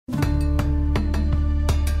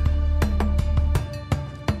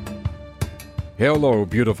Hello,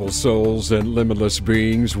 beautiful souls and limitless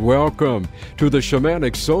beings. Welcome to the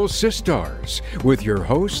Shamanic Soul Sisters with your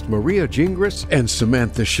host, Maria Gingras and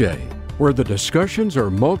Samantha Shea, where the discussions are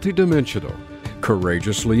multidimensional,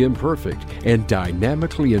 courageously imperfect, and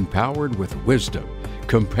dynamically empowered with wisdom,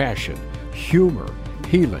 compassion, humor,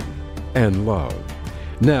 healing, and love.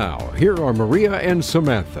 Now, here are Maria and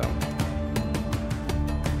Samantha.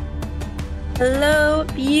 Hello,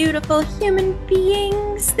 beautiful human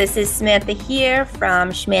beings. This is Samantha here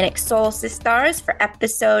from Shamanic Soul Sisters for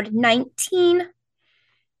episode 19.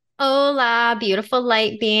 Hola, beautiful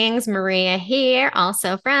light beings. Maria here,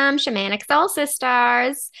 also from Shamanic Soul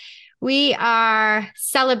Sisters. We are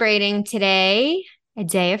celebrating today a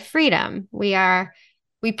day of freedom. We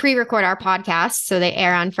pre-record our podcasts, so they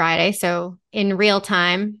air on Friday. So in real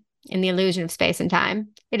time, in the illusion of space and time,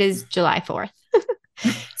 it is July 4th.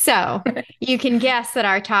 So you can guess that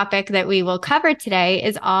our topic that we will cover today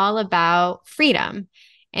is all about freedom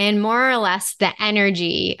and more or less the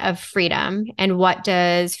energy of freedom. And what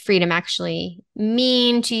does freedom actually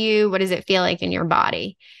mean to you? What does it feel like in your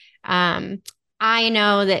body? I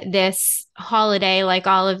know that this holiday, like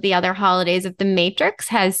all of the other holidays of the Matrix,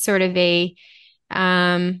 has sort of a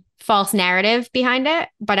false narrative behind it,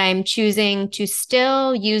 but I'm choosing to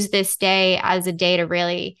still use this day as a day to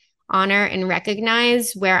really honor and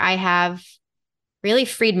recognize where I have really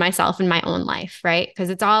freed myself in my own life, right? Because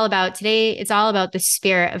it's all about the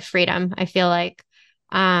spirit of freedom, I feel like.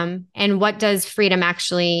 And what does freedom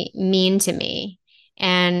actually mean to me?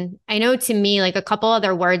 And I know to me, like a couple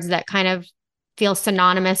other words that kind of feel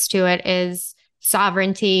synonymous to it is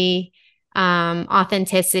sovereignty,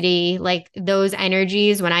 authenticity, like those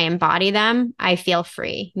energies. When I embody them, I feel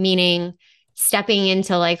free, meaning stepping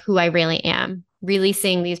into like who I really am,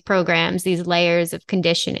 releasing these programs, these layers of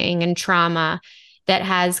conditioning and trauma that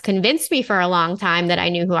has convinced me for a long time that I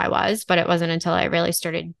knew who I was. But it wasn't until I really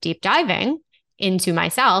started deep diving into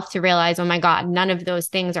myself to realize, oh my God, none of those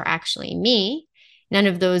things are actually me. None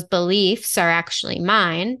of those beliefs are actually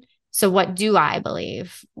mine. So what do I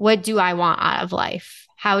believe? What do I want out of life?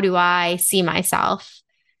 How do I see myself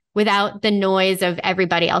without the noise of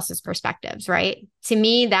everybody else's perspectives, right? To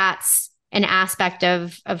me, that's an aspect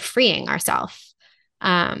of freeing ourselves.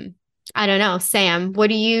 I don't know, Sam, when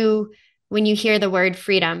you hear the word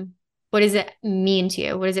freedom, what does it mean to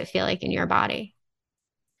you? What does it feel like in your body?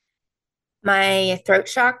 My throat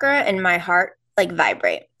chakra and my heart like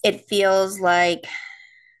vibrate. It feels like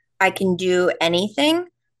I can do anything,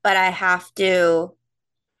 but I have to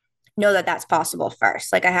know that that's possible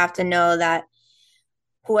first. Like I have to know that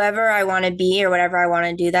whoever I want to be or whatever I want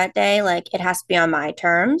to do that day, like it has to be on my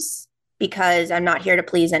terms because I'm not here to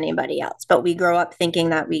please anybody else. But we grow up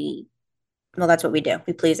thinking that that's what we do.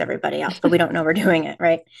 We please everybody else, but we don't know we're doing it,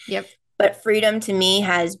 right? Yep. But freedom to me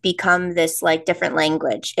has become this like different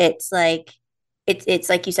language. It's like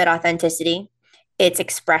you said, authenticity. It's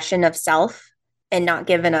expression of self and not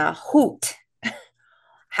given a hoot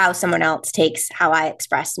how someone else takes how I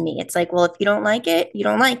express me. It's like, well, if you don't like it, you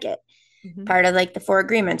don't like it. Mm-hmm. Part of like the 4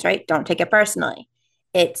 agreements, right? Don't take it personally.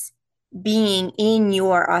 It's being in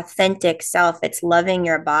your authentic self. It's loving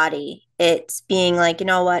your body. It's being like, you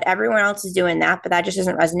know what, everyone else is doing that, but that just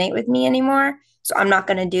doesn't resonate with me anymore. So I'm not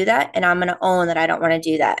going to do that. And I'm going to own that I don't want to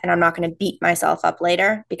do that. And I'm not going to beat myself up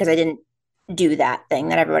later because I didn't do that thing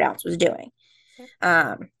that everyone else was doing.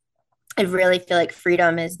 I really feel like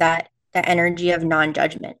freedom is that the energy of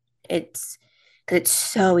non-judgment. It's because it's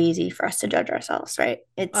so easy for us to judge ourselves, right?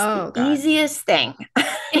 It's the easiest thing.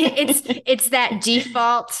 It's that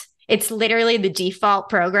default. It's literally the default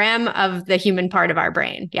program of the human part of our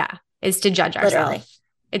brain. Yeah. Is to judge ourselves. Literally.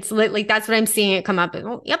 It's like, that's what I'm seeing it come up.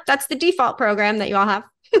 Oh, yep. That's the default program that you all have.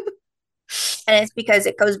 And it's because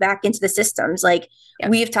it goes back into the systems. Like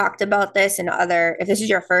we've talked about this and if this is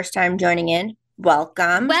your first time joining in,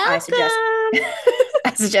 welcome. I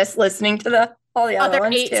suggest listening to all the other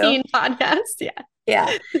ones 18 too. podcasts. Yeah.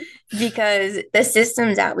 Yeah. Because the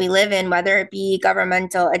systems that we live in, whether it be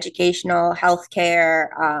governmental, educational, healthcare,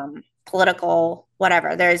 political,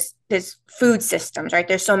 whatever, there's food systems, right?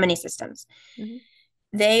 There's so many systems. Mm-hmm.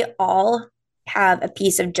 They all have a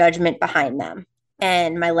piece of judgment behind them.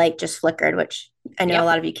 And my light just flickered, which I know a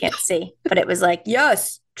lot of you can't see, but it was like,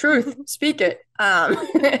 yes, truth, speak it.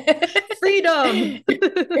 Freedom.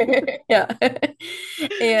 Yeah.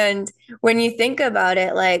 And when you think about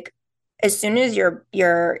it, like as soon as you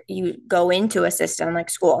go into a system like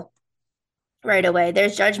school right away,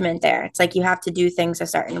 there's judgment there. It's like you have to do things a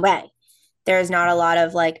certain way. There's not a lot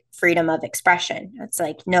of like freedom of expression. It's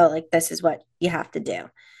like, no, like this is what you have to do.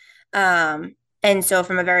 And so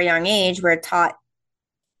from a very young age, we're taught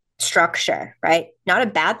structure, right? Not a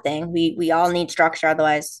bad thing. We all need structure,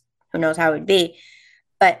 otherwise who knows how it would be.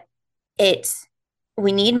 But it's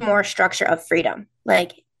we need more structure of freedom.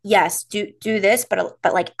 Like, yes, do this, but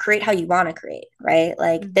like create how you want to create, right?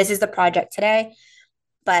 Like this is the project today,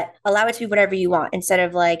 but allow it to be whatever you want instead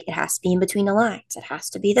of like it has to be in between the lines. It has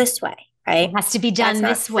to be this way, right? It has to be done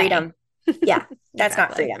this way. Freedom. Yeah, that's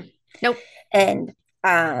not Exactly. freedom. Nope. And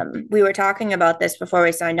we were talking about this before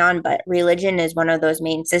we signed on, but religion is one of those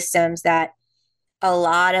main systems that a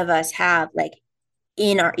lot of us have, like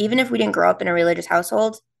in our, even if we didn't grow up in a religious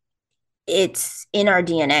household, it's in our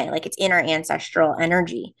DNA, like it's in our ancestral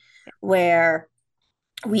energy, where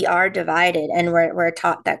we are divided and we're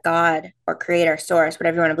taught that God or creator, source,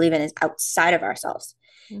 whatever you want to believe in, is outside of ourselves.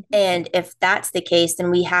 Mm-hmm. And if that's the case, then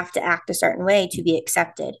we have to act a certain way to be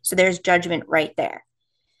accepted. So there's judgment right there.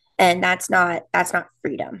 And that's not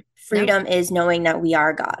freedom. Freedom is knowing that we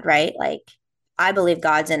are God, right? Like I believe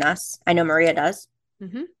God's in us. I know Maria does.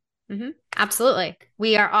 Mm-hmm. Mm-hmm. Absolutely.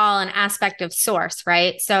 We are all an aspect of source,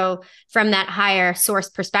 right? So from that higher source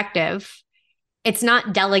perspective, it's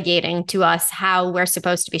not delegating to us how we're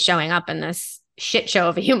supposed to be showing up in this shit show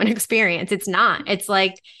of a human experience. It's not. It's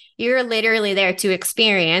like you're literally there to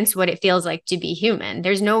experience what it feels like to be human.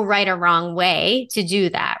 There's no right or wrong way to do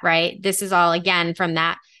that, right? This is all, again, from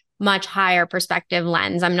that much higher perspective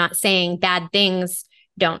lens. I'm not saying bad things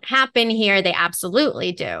don't happen here. They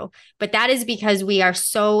absolutely do. But that is because we are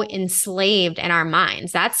so enslaved in our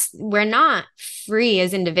minds. We're not free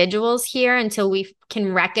as individuals here until we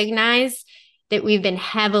can recognize that we've been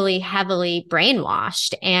heavily, heavily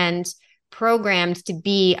brainwashed and programmed to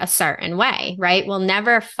be a certain way, right? We'll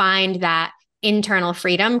never find that internal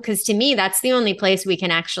freedom, because to me, that's the only place we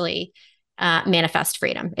can actually manifest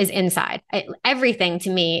freedom is inside. Everything to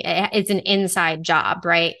me, it's an inside job,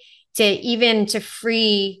 right? To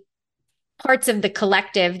free parts of the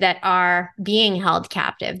collective that are being held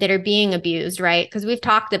captive, that are being abused, right? Because we've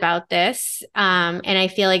talked about this. And I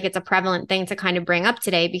feel like it's a prevalent thing to kind of bring up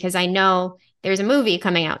today, because I know there's a movie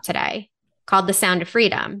coming out today called The Sound of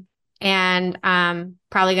Freedom. And I'm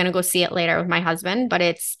probably going to go see it later with my husband, but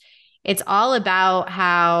it's all about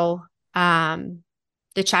how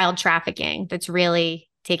the child trafficking that's really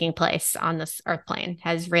taking place on this earth plane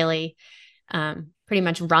has really pretty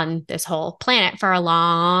much run this whole planet for a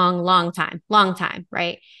long time,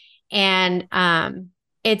 right? And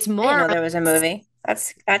it's more. I didn't know there was a movie.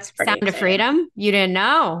 That's pretty Sound of Freedom. You didn't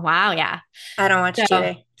know? Wow, yeah. I don't watch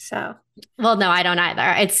TV, so. Well, no, I don't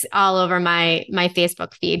either. It's all over my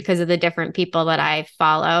Facebook feed because of the different people that I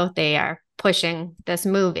follow. They are pushing this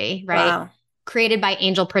movie, right? Wow. Created by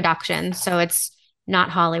Angel Productions, so it's not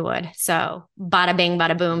Hollywood. So bada bing,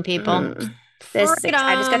 bada boom, people.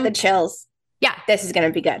 I just got the chills. Yeah. This is going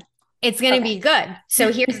to be good. It's going to be good.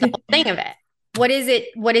 So here's the whole thing of it. What is it?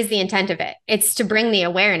 What is the intent of it? It's to bring the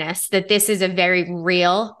awareness that this is a very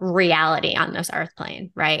real reality on this earth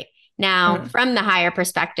plane, right? Now, from the higher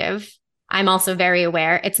perspective, I'm also very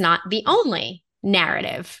aware it's not the only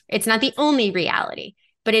narrative. It's not the only reality,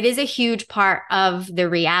 but it is a huge part of the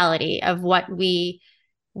reality of what we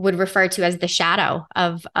would refer to as the shadow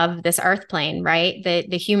of this earth plane, right?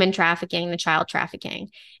 The human trafficking, the child trafficking.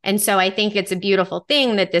 And so I think it's a beautiful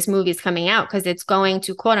thing that this movie is coming out, because it's going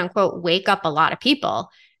to, quote unquote, wake up a lot of people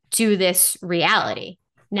to this reality.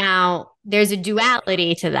 Now, there's a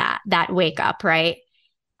duality to that wake up, right?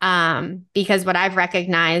 Because what I've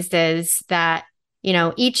recognized is that,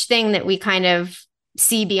 each thing that we kind of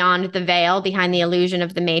see beyond the veil, behind the illusion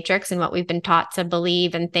of the matrix and what we've been taught to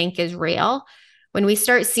believe and think is real, when we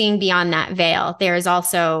start seeing beyond that veil, there is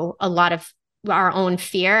also a lot of our own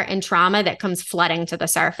fear and trauma that comes flooding to the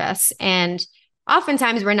surface. And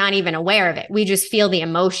oftentimes we're not even aware of it. We just feel the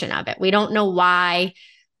emotion of it. We don't know why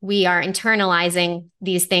we are internalizing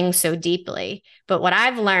these things so deeply. But what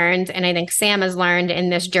I've learned, and I think Sam has learned in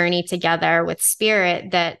this journey together with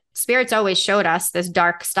Spirit, that Spirit's always showed us this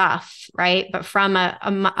dark stuff, right? But from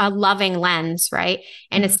a loving lens, right?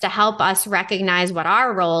 And it's to help us recognize what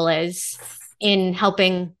our role is in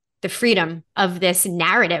helping the freedom of this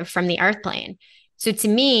narrative from the earth plane. So to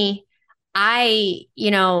me,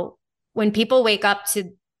 when people wake up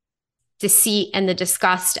to deceit and the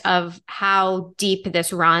disgust of how deep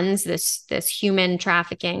this runs, this human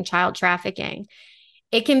trafficking, child trafficking,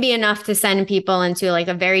 it can be enough to send people into like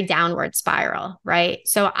a very downward spiral, right?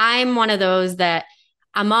 So I'm one of those that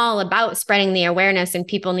I'm all about spreading the awareness, and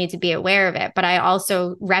people need to be aware of it. But I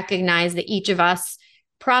also recognize that each of us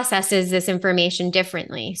processes this information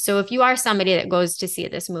differently. So if you are somebody that goes to see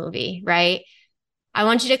this movie, right, I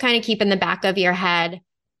want you to kind of keep in the back of your head,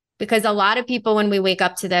 because a lot of people, when we wake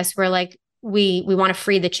up to this, we're like, we want to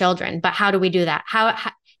free the children, but how do we do that?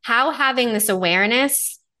 how having this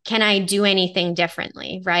awareness, can I do anything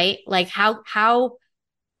differently? Right? Like how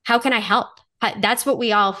can I help? That's what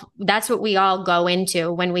we all go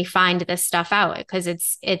into when we find this stuff out, because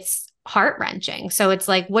it's heart-wrenching. So it's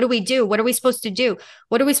like, what do we do? What are we supposed to do?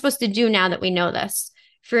 What are we supposed to do now that we know this?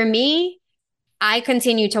 For me, I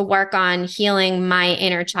continue to work on healing my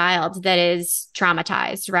inner child that is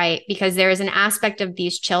traumatized, right? Because there is an aspect of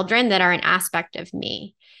these children that are an aspect of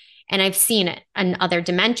me. And I've seen it in other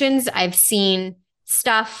dimensions. I've seen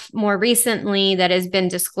stuff more recently that has been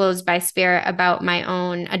disclosed by spirit about my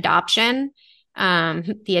own adoption,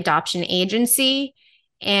 the adoption agency.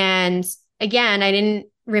 And again, I didn't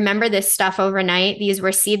remember this stuff overnight. These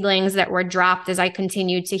were seedlings that were dropped as I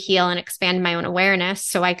continued to heal and expand my own awareness,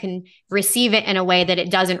 so I can receive it in a way that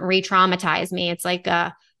it doesn't re-traumatize me. It's like,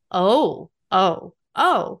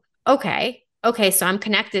 okay. Okay, so I'm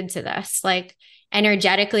connected to this. Like,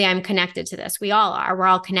 energetically, I'm connected to this. We all are. We're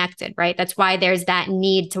all connected, right? That's why there's that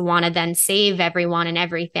need to want to then save everyone and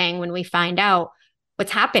everything when we find out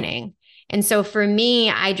what's happening. And so for me,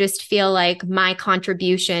 I just feel like my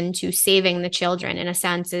contribution to saving the children, in a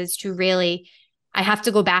sense, is to really, I have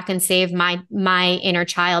to go back and save my inner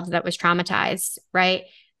child that was traumatized, right?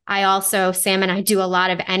 I also, Sam and I do a lot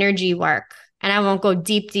of energy work, and I won't go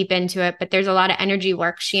deep into it, but there's a lot of energy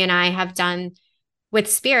work she and I have done with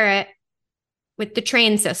spirit, with the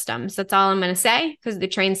train systems. That's all I'm going to say, because the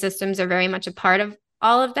train systems are very much a part of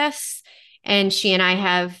all of this. And she and I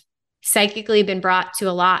have psychically been brought to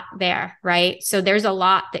a lot there, right? So there's a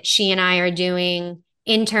lot that she and I are doing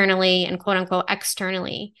internally and quote unquote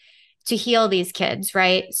externally to heal these kids,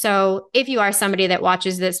 right? So if you are somebody that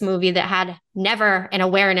watches this movie that had never an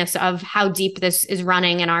awareness of how deep this is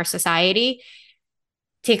running in our society,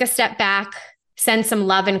 take a step back, send some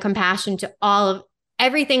love and compassion to all of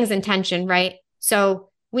everything's intention, right? So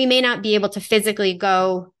we may not be able to physically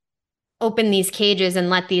go open these cages and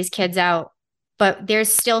let these kids out, but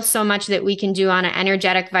there's still so much that we can do on an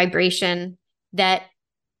energetic vibration that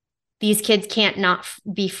these kids can't not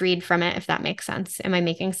be freed from it, if that makes sense. Am I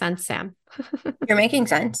making sense, Sam? You're making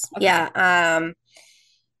sense. Okay. Yeah.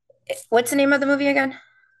 What's the name of the movie again?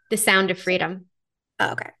 The Sound of Freedom.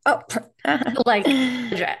 Oh, okay. Oh, like,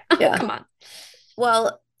 yeah. Come on.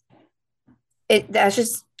 Well, that's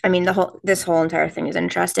just, I mean, this whole entire thing is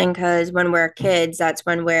interesting, because when we're kids, that's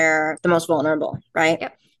when we're the most vulnerable, right?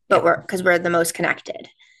 Yep. But because we're the most connected.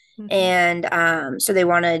 Mm-hmm. And so they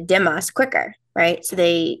want to dim us quicker, right? So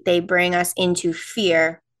they bring us into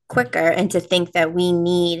fear quicker, and to think that we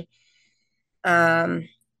need, how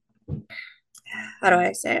do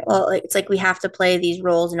I say it? Well, it's like we have to play these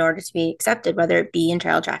roles in order to be accepted, whether it be in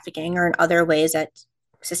child trafficking or in other ways that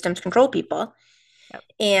systems control people. Yep.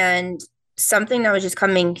 And something that was just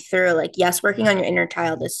coming through, like, yes, working on your inner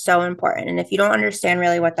child is so important. And if you don't understand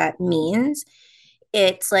really what that means,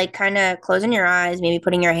 it's like kind of closing your eyes, maybe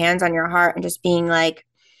putting your hands on your heart and just being like,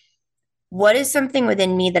 what is something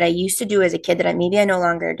within me that I used to do as a kid that maybe I no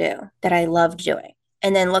longer do, that I loved doing?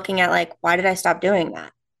 And then looking at, like, why did I stop doing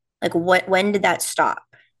that? Like, when did that stop?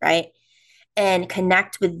 Right. And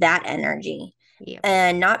connect with that energy. Yep.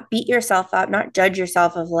 And not beat yourself up, not judge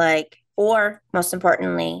yourself of, like, or most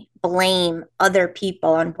importantly, blame other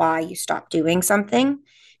people on why you stopped doing something,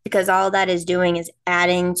 because all that is doing is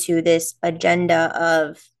adding to this agenda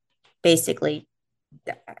of basically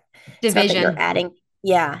division. You're adding.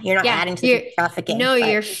 Yeah, you're not adding to the trafficking. No,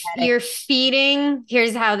 you're feeding.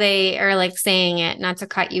 Here's how they are, like, saying it, not to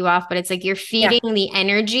cut you off, but it's like you're feeding the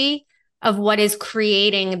energy of what is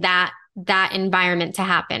creating that environment to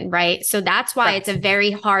happen, right? So that's why it's a very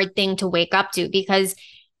hard thing to wake up to, because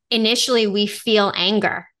initially we feel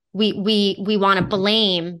anger. We want to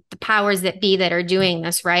blame the powers that be that are doing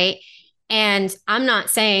this, right? And I'm not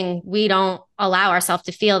saying we don't allow ourselves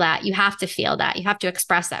to feel that. You have to feel that. You have to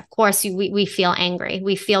express that. Of course, we feel angry.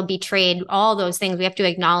 We feel betrayed. All those things. We have to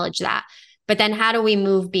acknowledge that. But then how do we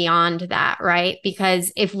move beyond that, right?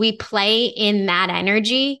 Because if we play in that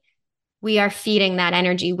energy, we are feeding that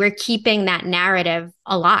energy. We're keeping that narrative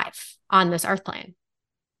alive on this earth plane.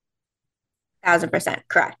 1,000%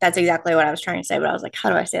 correct. That's exactly what I was trying to say, but I was like, how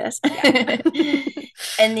do I say this? Yeah.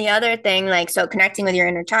 And the other thing, like, so connecting with your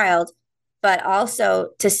inner child, but also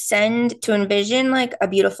to envision like a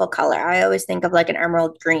beautiful color. I always think of like an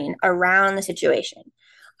emerald green around the situation,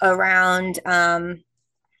 around,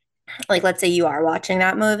 like, let's say you are watching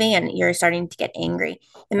that movie and you're starting to get angry.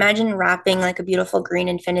 Imagine wrapping like a beautiful green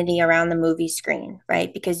infinity around the movie screen,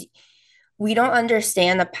 right? Because we don't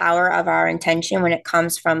understand the power of our intention when it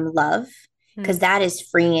comes from love, because that is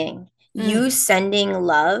freeing. You sending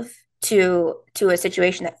love to a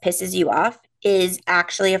situation that pisses you off is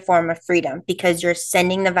actually a form of freedom, because you're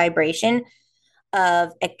sending the vibration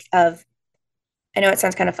of I know it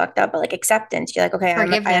sounds kind of fucked up, but like acceptance. You're like, okay,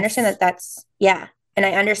 I understand that yeah. And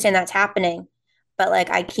I understand that's happening, but like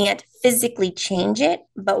I can't physically change it.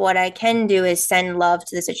 But what I can do is send love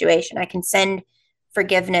to the situation. I can send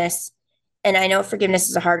forgiveness. And I know forgiveness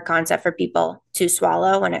is a hard concept for people to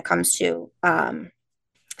swallow when it comes to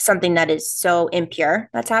something that is so impure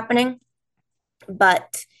that's happening.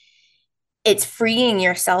 But it's freeing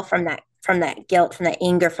yourself from that guilt, from that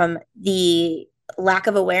anger, from the lack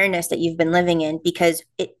of awareness that you've been living in, because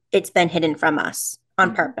it's been hidden from us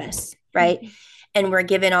on purpose, right? And we're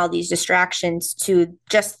given all these distractions to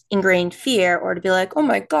just ingrain fear, or to be like, oh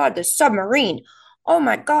my God, the submarine. Oh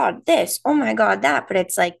my God, this. Oh my God, that. But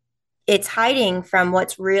it's like, it's hiding from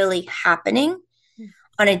what's really happening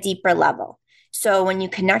on a deeper level. So when you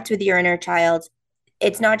connect with your inner child,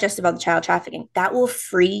 it's not just about the child trafficking. That will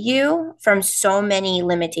free you from so many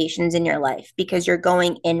limitations in your life, because you're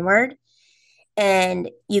going inward, and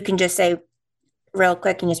you can just say real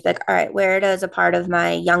quick and just be like, all right, where does a part of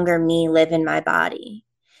my younger me live in my body?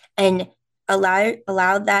 And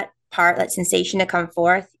allow that part, that sensation to come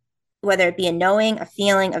forth, whether it be a knowing, a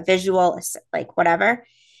feeling, a visual, like whatever,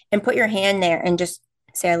 and put your hand there and just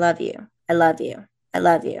say, I love you. I love you. I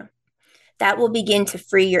love you. That will begin to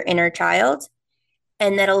free your inner child,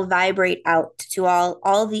 and that'll vibrate out to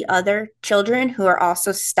all the other children who are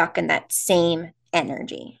also stuck in that same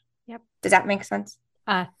energy. Yep. Does that make sense?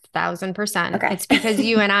 1,000%. Okay. It's because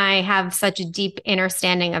you and I have such a deep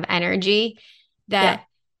understanding of energy that,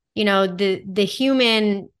 you know, the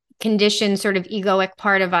human condition, sort of egoic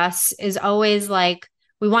part of us is always like,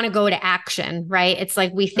 we want to go to action, right? It's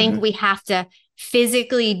like we think we have to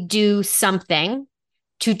physically do something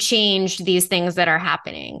to change these things that are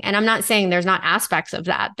happening. And I'm not saying there's not aspects of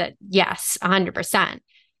that yes, 100%.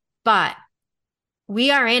 But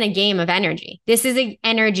we are in a game of energy. This is an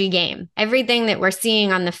energy game. Everything that we're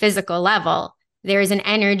seeing on the physical level, there is an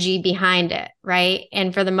energy behind it, right?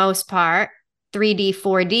 And for the most part, 3D,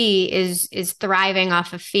 4D is thriving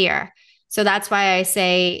off of fear. So that's why I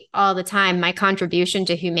say all the time, my contribution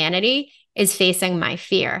to humanity is facing my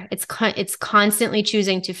fear. It's constantly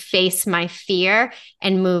choosing to face my fear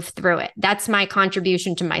and move through it. That's my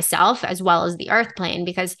contribution to myself as well as the earth plane,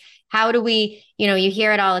 because how do we, you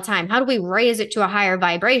hear it all the time. How do we raise it to a higher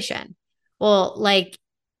vibration? Well, like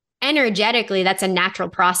energetically, that's a natural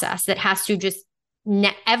process that has to just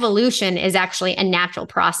evolution is actually a natural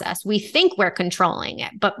process. We think we're controlling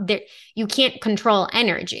it, but you can't control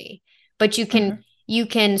energy, but you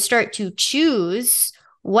can start to choose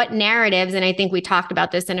what narratives. And I think we talked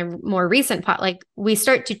about this in a more recent part, like we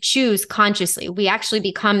start to choose consciously. We actually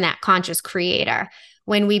become that conscious creator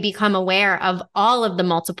when we become aware of all of the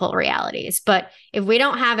multiple realities. But if we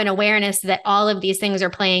don't have an awareness that all of these things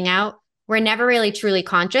are playing out, we're never really truly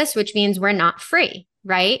conscious, which means we're not free,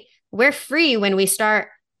 right? We're free when we start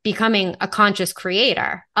becoming a conscious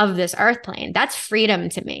creator of this earth plane. That's freedom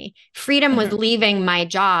to me. Freedom was leaving my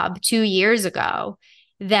job 2 years ago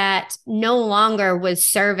that no longer was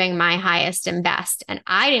serving my highest and best. And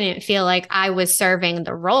I didn't feel like I was serving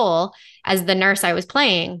the role as the nurse I was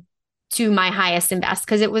playing to my highest and best,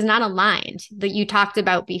 because it was not aligned. That you talked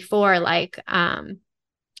about before, like,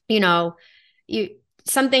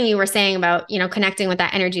 something you were saying about, connecting with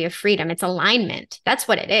that energy of freedom. It's alignment. That's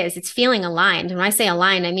what it is. It's feeling aligned. And when I say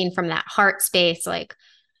aligned, I mean from that heart space, like,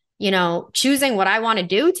 choosing what I want to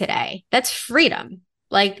do today. That's freedom.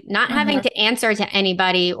 Like not having to answer to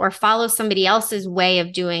anybody or follow somebody else's way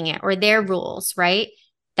of doing it or their rules, right?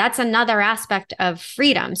 That's another aspect of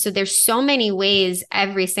freedom. So there's so many ways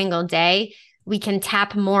every single day we can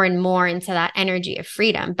tap more and more into that energy of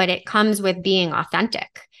freedom, but it comes with being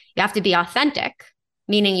authentic. You have to be authentic,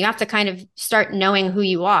 meaning you have to kind of start knowing who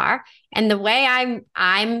you are. And the way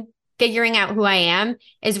I'm figuring out who I am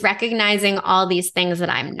is recognizing all these things that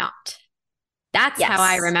I'm not. That's how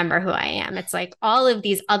I remember who I am. It's like all of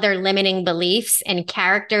these other limiting beliefs and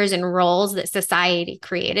characters and roles that society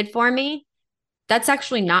created for me. That's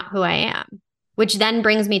actually not who I am, which then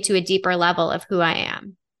brings me to a deeper level of who I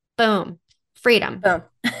am. Boom. Freedom. Boom.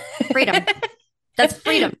 Freedom. That's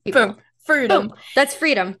freedom. People. Boom. Freedom. Boom. That's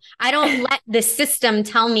freedom. I don't let the system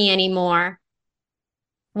tell me anymore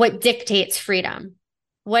what dictates freedom.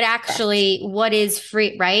 What is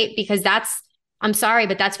free, right? Because I'm sorry,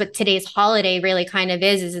 but that's what today's holiday really kind of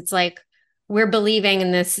is it's like we're believing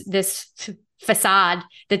in this facade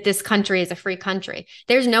that this country is a free country.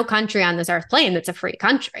 There's no country on this earth plane that's a free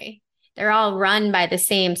country. They're all run by the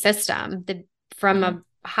same system from a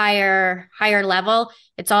higher level,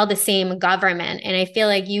 it's all the same government. And I feel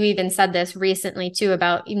like you even said this recently too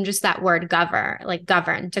about even just that word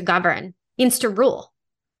govern, to govern means to rule,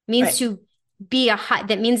 means Right. to be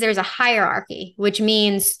that means there's a hierarchy, which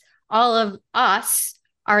means all of us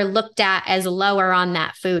are looked at as lower on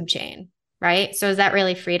that food chain, right? So is that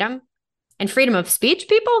really freedom? And freedom of speech,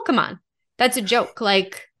 people? Come on. That's a joke.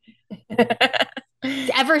 Like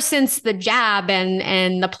ever since the jab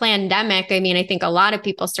and the pandemic, I mean, I think a lot of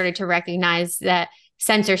people started to recognize that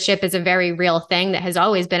censorship is a very real thing that has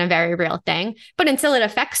always been a very real thing. But until it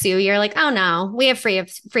affects you, you're like, oh no, we have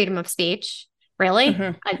freedom of speech. Really?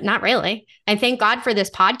 Mm-hmm. Not really. And thank God for this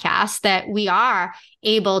podcast that we are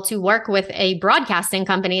able to work with a broadcasting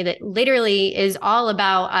company that literally is all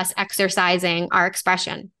about us exercising our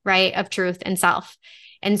expression, right, of truth and self.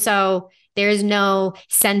 And so there's no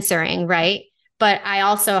censoring, right? But I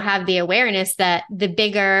also have the awareness that the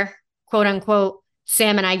bigger, quote unquote,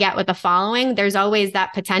 salmon I get with the following, there's always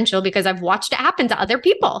that potential because I've watched it happen to other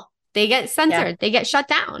people. They get censored, they get shut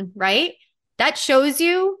down, right? That shows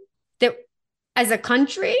you that as a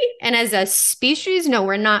country and as a species, no,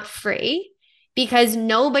 we're not free because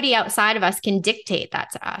nobody outside of us can dictate that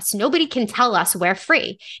to us. Nobody can tell us we're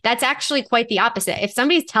free. That's actually quite the opposite. If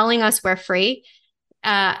somebody's telling us we're free,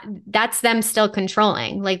 that's them still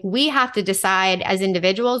controlling. Like we have to decide as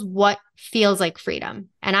individuals what feels like freedom.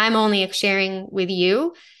 And I'm only sharing with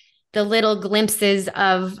you the little glimpses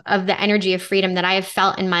of the energy of freedom that I have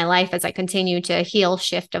felt in my life as I continue to heal,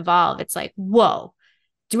 shift, evolve. It's like, whoa,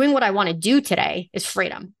 doing what I want to do today is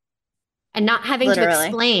freedom. And not having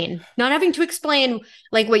to explain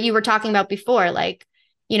like what you were talking about before, like,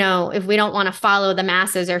 you know, if we don't want to follow the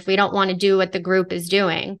masses or if we don't want to do what the group is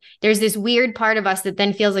doing, there's this weird part of us that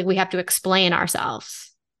then feels like we have to explain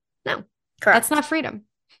ourselves. No, Correct. That's not freedom.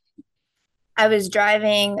 I was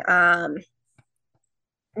driving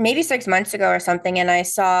maybe 6 months ago or something, and I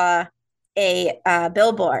saw a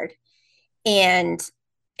billboard, and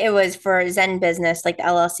it was for Zen Business, like the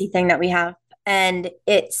LLC thing that we have. And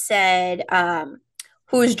it said,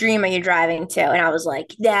 whose dream are you driving to? And I was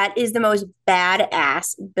like, that is the most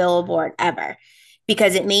badass billboard ever.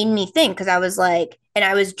 Because it made me think, because I was like, and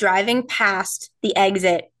I was driving past the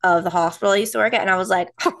exit of the hospital I used to work at, and I was like,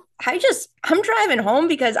 oh, I'm driving home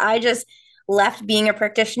because I just left being a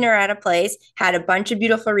practitioner at a place, had a bunch of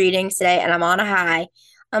beautiful readings today, and I'm on a high.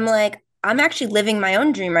 I'm like, I'm actually living my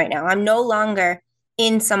own dream right now. I'm no longer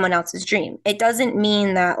in someone else's dream. It doesn't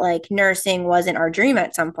mean that like nursing wasn't our dream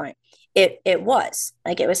at some point. It was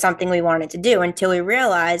like it was something we wanted to do until we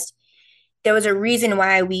realized there was a reason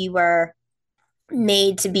why we were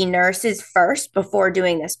made to be nurses first before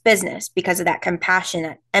doing this business, because of that compassion,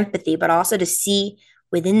 that empathy, but also to see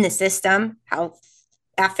within the system how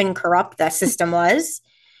effing corrupt that system was,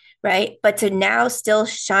 right? But to now still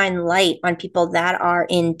shine light on people that are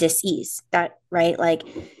in dis-ease, that, right, like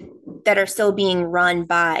that are still being run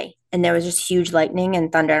by. And there was just huge lightning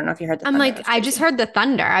and thunder. I don't know if you heard the I'm thunder. like, I just heard the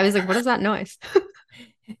thunder. I was like, what is that noise?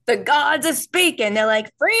 The gods are speaking. They're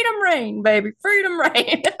like, freedom reign, baby, freedom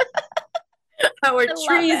reign. Our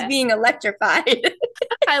trees being electrified.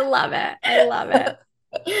 I love it. I love it.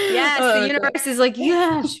 Yes, the universe is like,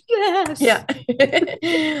 yes, yes.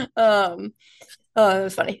 Yeah. Oh, that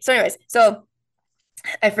was funny. So anyways, so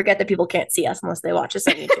I forget that people can't see us unless they watch us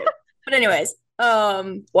on YouTube. But anyways,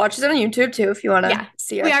 watch us on YouTube too if you want to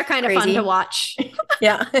see us. We are kind of fun to watch.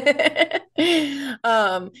 Yeah.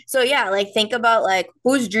 So yeah, like think about like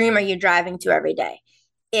whose dream are you driving to every day?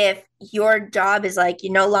 If your job is like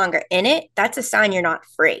you're no longer in it, that's a sign you're not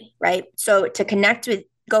free, right? So to connect with,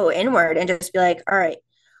 go inward and just be like, all right,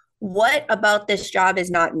 what about this job is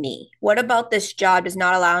not me? What about this job does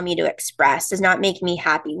not allow me to express, does not make me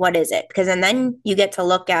happy? What is it? Because and then you get to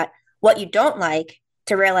look at what you don't like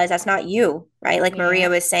to realize that's not you, right? Like Maria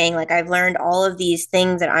was saying, like I've learned all of these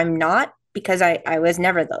things that I'm not because I was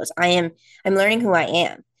never those. I'm learning who I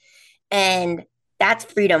am. And that's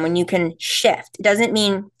freedom when you can shift. It doesn't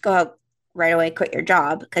mean go out right away, quit your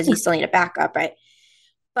job because you still need a backup, right?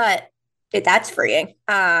 But that's freeing.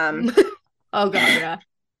 Oh God, yeah.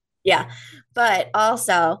 Yeah. But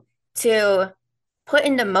also to put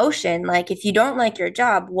into motion, like if you don't like your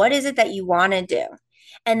job, what is it that you want to do?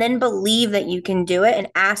 And then believe that you can do it and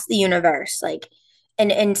ask the universe, like,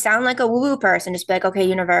 and sound like a woo-woo person. Just be like, okay,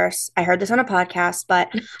 universe, I heard this on a podcast,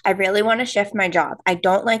 but I really want to shift my job. I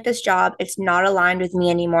don't like this job. It's not aligned with me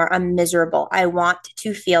anymore. I'm miserable. I want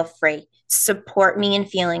to feel free. Support me in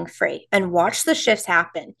feeling free and watch the shifts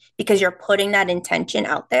happen because you're putting that intention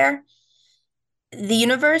out there. The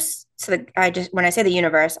universe, when I say the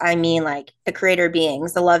universe, I mean like the creator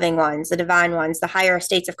beings, the loving ones, the divine ones, the higher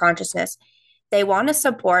states of consciousness. They want to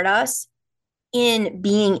support us in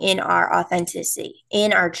being in our authenticity,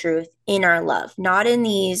 in our truth, in our love, not in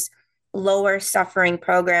these lower suffering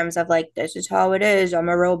programs of like, this is how it is. I'm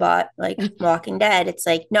a robot, like Walking Dead. It's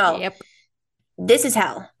like, no, Yep. this is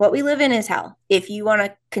hell. What we live in is hell. If you want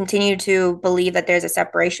to continue to believe that there's a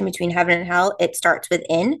separation between heaven and hell, it starts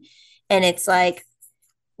within. And it's like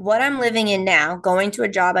what I'm living in now, going to a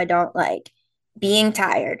job I don't like, being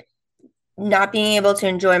tired, not being able to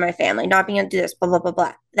enjoy my family, not being able to do this, blah, blah, blah,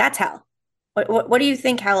 blah. That's hell. What do you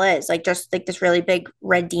think hell is? Like just like this really big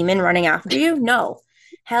red demon running after you? No.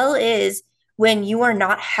 Hell is when you are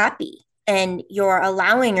not happy and you're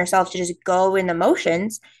allowing yourself to just go in the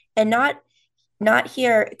motions and not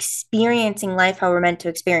here experiencing life how we're meant to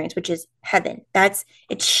experience, which is heaven.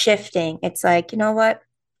 It's shifting. It's like, you know what?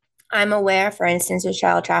 I'm aware, for instance, of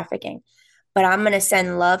child trafficking, but I'm going to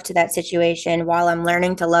send love to that situation while I'm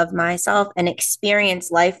learning to love myself and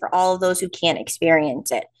experience life for all of those who can't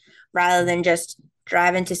experience it, rather than just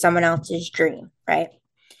drive into someone else's dream, right?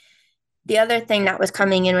 The other thing that was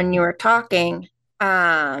coming in when you were talking,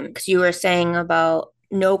 because you were saying about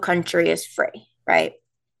no country is free, right?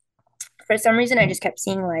 For some reason, I just kept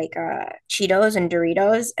seeing like Cheetos and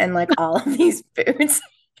Doritos and like all of these foods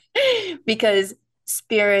because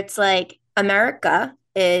spirits like America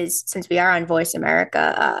is, since we are on Voice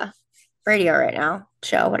America radio right now,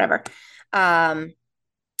 show, whatever.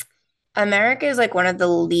 America is like one of the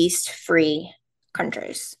least free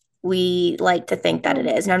countries. We like to think that it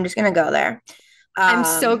is, and I'm just going to go there. I'm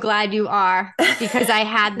so glad you are, because I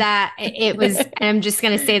had that. It was, and I'm just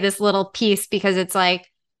going to say this little piece because it's like,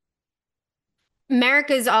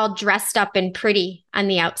 America's all dressed up and pretty on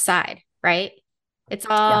the outside, right? It's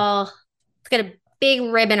all, it's got a big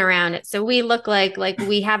ribbon around it. So we look like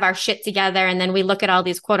we have our shit together. And then we look at all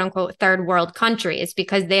these quote unquote third world countries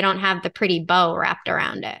because they don't have the pretty bow wrapped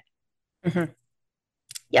around it. Mm-hmm.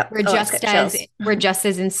 Yep. We're just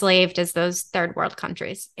as enslaved as those third world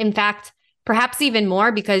countries. In fact, perhaps even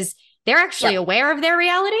more, because they're actually aware of their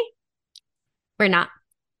reality. We're not.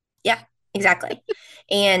 Yeah, exactly.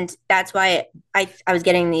 And that's why I was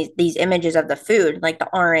getting these images of the food, like the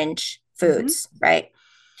orange foods, right?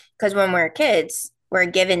 Because when we're kids, we're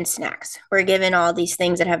given snacks. We're given all these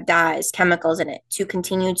things that have dyes, chemicals in it to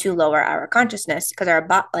continue to lower our consciousness, because our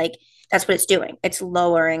body, like, that's what it's doing. It's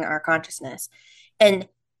lowering our consciousness. And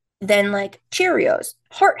then like Cheerios,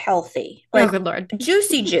 heart healthy, like oh, good Lord.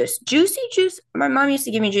 Juicy juice. My mom used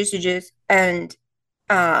to give me Juicy juice, and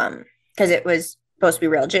because it was supposed to be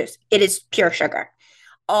real juice. It is pure sugar.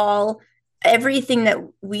 Everything that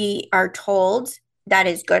we are told that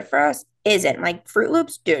is good for us isn't. Like Fruit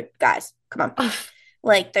Loops, dude, guys, come on.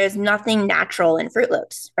 Like there's nothing natural in Fruit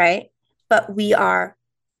Loops, right? But we are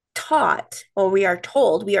taught, or we are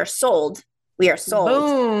told, we are sold.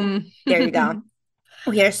 Boom. There you go.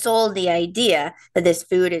 We are sold the idea that this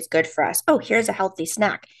food is good for us. Oh, here's a healthy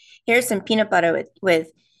snack. Here's some peanut butter with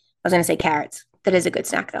I was going to say carrots. That is a good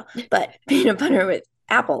snack though, but peanut butter with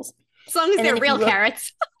apples. As long as they're real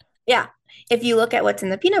carrots. Yeah. If you look at what's in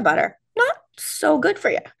the peanut butter, not so good for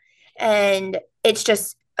you. And it's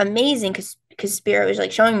just amazing because Spirit was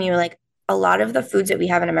like showing me like a lot of the foods that we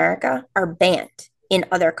have in America are banned in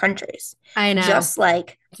other countries. I know. Just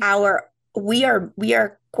like we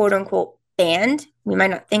are quote unquote banned. We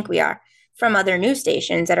might not think we are from other news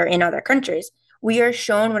stations that are in other countries. We are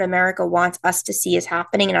shown what America wants us to see is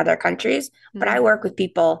happening in other countries. But I work with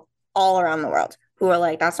people all around the world who are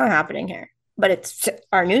like, that's not happening here. But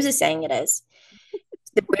our news is saying it is.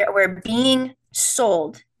 We're being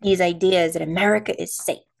sold these ideas that America is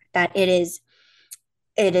safe, that it is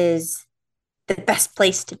the best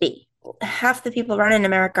place to be. Half the people running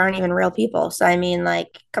America aren't even real people. So I mean,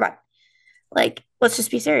 like, come on, like, let's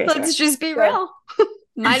just be serious. Let's just be real.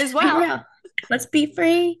 Might as well. Let's be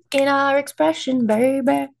free in our expression,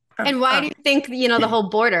 baby. And why do you think, the whole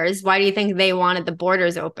borders, why do you think they wanted the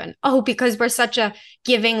borders open? Oh, because we're such a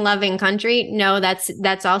giving, loving country? No,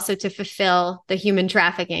 that's also to fulfill the human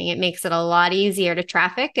trafficking. It makes it a lot easier to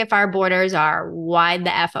traffic if our borders are wide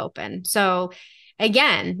the F open. So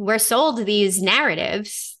again, we're sold these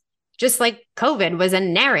narratives, just like COVID was a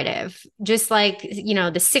narrative, just like,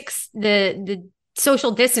 the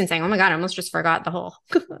social distancing. Oh my God, I almost just forgot the whole,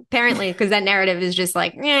 apparently, because that narrative is just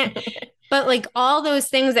like, But like all those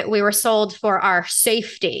things that we were sold for our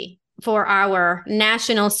safety, for our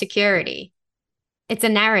national security, it's a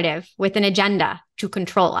narrative with an agenda to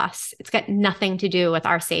control us. It's got nothing to do with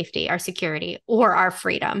our safety, our security, or our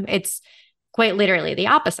freedom. It's quite literally the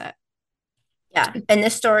opposite. Yeah. And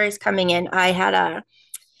this story is coming in. I had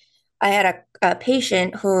I had a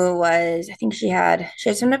patient who was, I think she had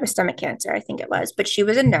some type of stomach cancer, I think it was, but she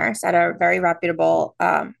was a nurse at a very reputable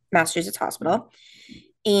Massachusetts hospital.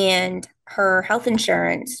 And her health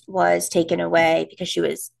insurance was taken away because she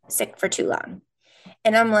was sick for too long.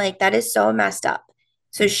 And I'm like, that is so messed up.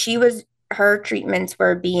 So her treatments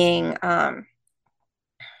were being,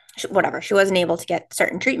 whatever, she wasn't able to get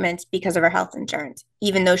certain treatments because of her health insurance.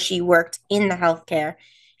 Even though she worked in the healthcare,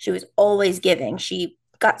 she was always giving. She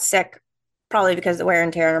got sick probably because of the wear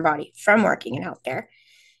and tear on her body from working in healthcare.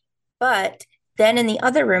 But then in the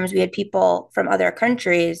other rooms, we had people from other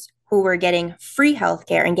countries who were getting free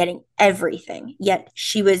healthcare and getting everything. Yet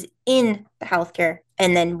she was in the healthcare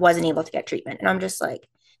and then wasn't able to get treatment. And I'm just like,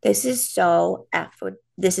 this is so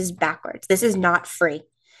this is backwards. This is not free.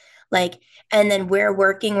 Like, and then we're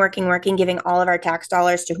working, giving all of our tax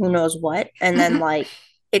dollars to who knows what. And then like,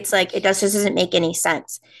 it's like, just doesn't make any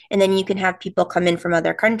sense. And then you can have people come in from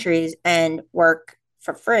other countries and work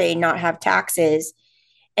for free, not have taxes.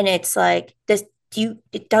 And it's like,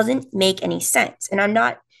 it doesn't make any sense. And I'm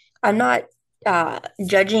not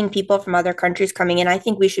judging people from other countries coming in. I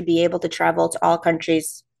think we should be able to travel to all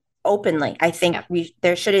countries openly. I think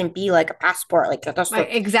there shouldn't be like a passport, like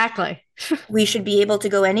exactly. We should be able to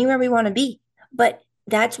go anywhere we want to be. But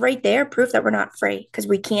that's right there, proof that we're not free, because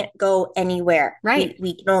we can't go anywhere. Right.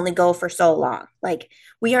 We can only go for so long. Like,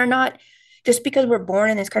 we are not, just because we're born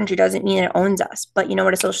in this country doesn't mean it owns us. But you know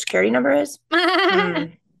what a social security number is?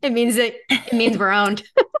 It means we're owned.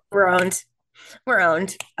 We're owned. We're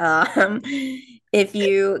owned. If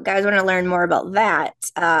you guys want to learn more about that,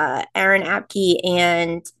 Aaron Apke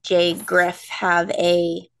and Jay Griff have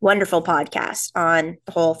a wonderful podcast on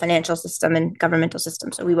the whole financial system and governmental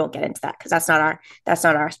system. So we won't get into that because that's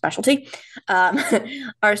not our specialty.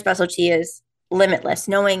 Our specialty is limitless,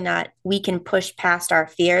 knowing that we can push past our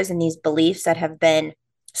fears and these beliefs that have been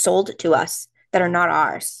sold to us that are not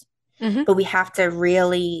ours. Mm-hmm. But we have to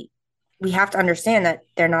understand that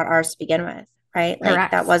they're not ours to begin with, right? Like,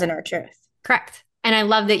 correct. That wasn't our truth. Correct. And I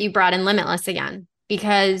love that you brought in limitless again,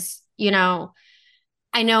 because,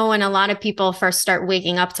 I know when a lot of people first start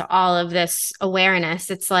waking up to all of this awareness,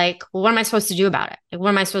 it's like, well, what am I supposed to do about it? Like, what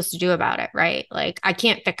am I supposed to do about it? Right? Like, I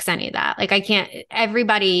can't fix any of that. Like,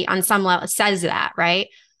 everybody on some level says that, right?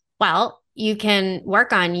 Well, you can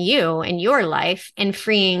work on you and your life and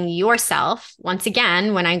freeing yourself. Once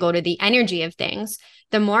again, when I go to the energy of things,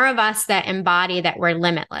 the more of us that embody that we're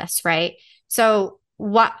limitless, right? So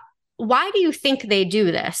why do you think they do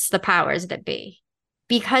this, the powers that be?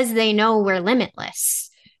 Because they know we're limitless.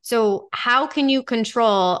 So how can you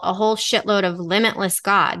control a whole shitload of limitless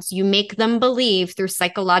gods? You make them believe through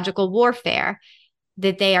psychological warfare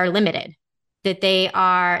that they are limited, that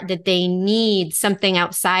they need something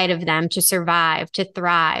outside of them to survive, to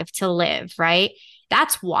thrive, to live, right?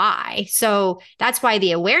 That's why. So that's why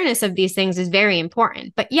the awareness of these things is very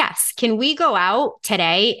important. But yes, can we go out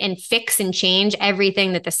today and fix and change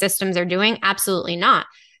everything that the systems are doing? Absolutely not.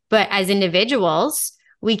 But as individuals,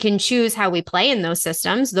 we can choose how we play in those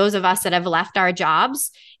systems. Those of us that have left our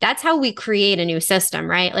jobs, that's how we create a new system,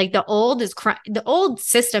 right? Like the old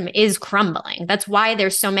system is crumbling. That's why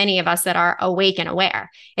there's so many of us that are awake and aware.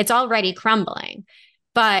 It's already crumbling.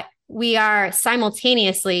 But we are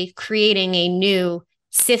simultaneously creating a new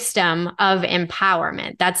system of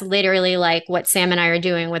empowerment. That's literally like what Sam and I are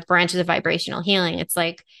doing with Branches of Vibrational Healing. It's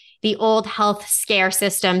like the old health scare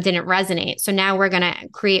system didn't resonate. So now we're going to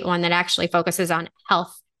create one that actually focuses on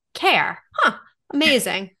health care.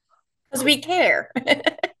 Amazing. Because we care.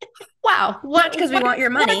 Wow. Because we want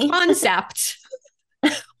your money. What a concept.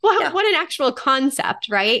 What an actual concept,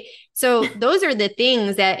 right? So those are the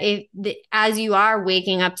things that as you are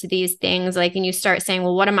waking up to these things, like, and you start saying,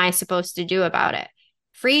 well, what am I supposed to do about it?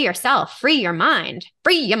 Free yourself, free your mind,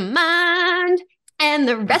 and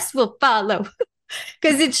the rest will follow.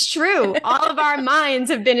 Because it's true. All of our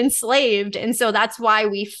minds have been enslaved. And so that's why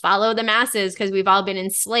we follow the masses, because we've all been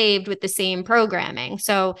enslaved with the same programming.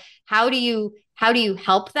 So how do you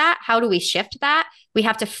help that? How do we shift that? We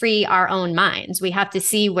have to free our own minds. We have to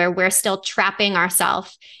see where we're still trapping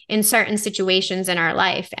ourselves in certain situations in our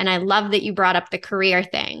life. And I love that you brought up the career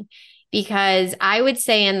thing, because I would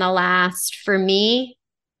say in the last, for me,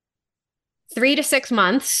 3 to 6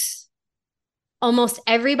 months, almost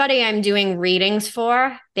everybody I'm doing readings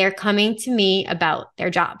for, they're coming to me about their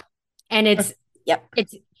job. And it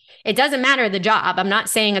doesn't matter the job. I'm not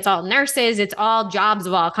saying it's all nurses, it's all jobs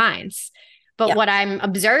of all kinds. But what I'm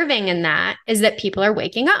observing in that is that people are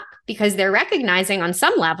waking up because they're recognizing on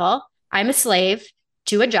some level, I'm a slave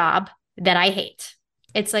to a job that I hate.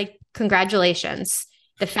 It's like, congratulations.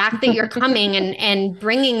 The fact that you're coming and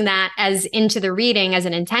bringing that as into the reading as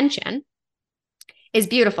an intention is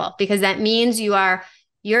beautiful, because that means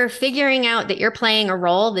you're figuring out that you're playing a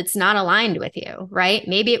role that's not aligned with you, right?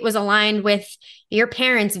 Maybe it was aligned with your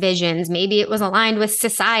parents' visions. Maybe it was aligned with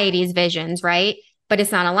society's visions, right? But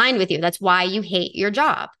it's not aligned with you. That's why you hate your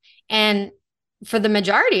job. And for the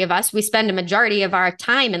majority of us, we spend a majority of our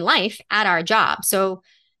time in life at our job. So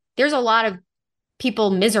there's a lot of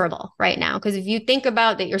people miserable right now. Because if you think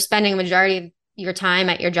about that, you're spending a majority of your time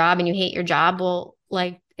at your job and you hate your job, well,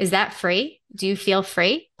 like, is that free? Do you feel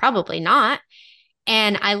free? Probably not.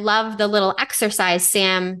 And I love the little exercise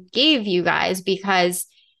Sam gave you guys, because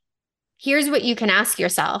here's what you can ask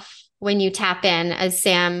yourself when you tap in, as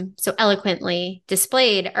Sam so eloquently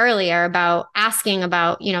displayed earlier about asking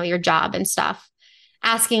about, your job and stuff,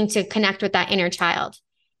 asking to connect with that inner child.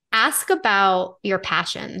 Ask about your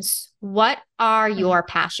passions. What are your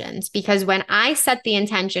passions? Because when I set the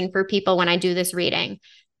intention for people, when I do this reading,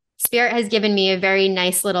 Spirit has given me a very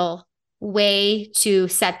nice little way to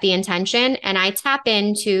set the intention, and I tap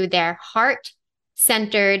into their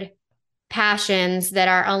heart-centered passions that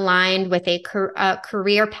are aligned with a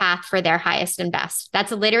career path for their highest and best.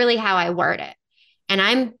 That's literally how I word it. And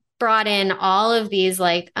I'm brought in all of these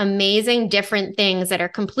like amazing different things that are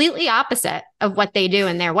completely opposite of what they do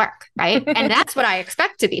in their work, right? And that's what I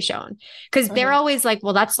expect to be shown, because they're always like,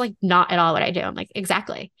 well, that's like not at all what I do. I'm like,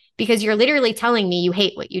 exactly, because you're literally telling me you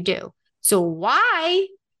hate what you do. So why,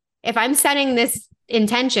 if I'm setting this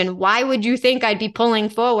intention, why would you think I'd be pulling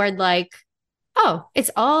forward like, oh,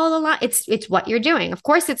 it's all a lot. It's what you're doing. Of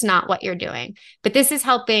course, it's not what you're doing, but this is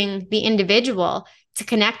helping the individual to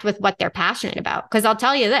connect with what they're passionate about. Because I'll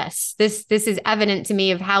tell you this is evident to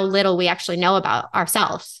me of how little we actually know about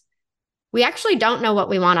ourselves. We actually don't know what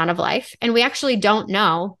we want out of life, and we actually don't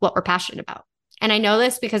know what we're passionate about. And I know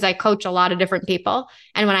this because I coach a lot of different people.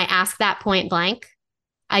 And when I ask that point blank,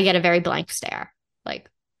 I get a very blank stare. Like,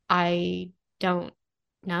 I don't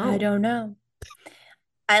know. I don't know.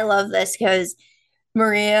 I love this because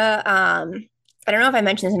Maria, I don't know if I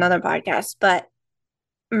mentioned this in another podcast, but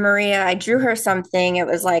Maria, I drew her something. It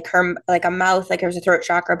was like her, like a mouth, like there was a throat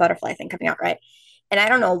chakra butterfly thing coming out, right? And I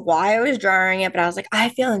don't know why I was drawing it, but I was like, I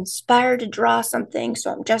feel inspired to draw something, so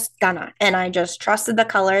I'm just gonna. And I just trusted the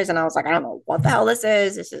colors, and I was like, I don't know what the hell this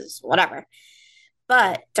is. This is whatever.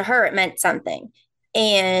 But to her, it meant something.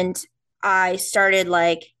 And I started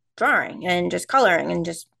like drawing and just coloring and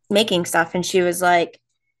just making stuff. And she was like,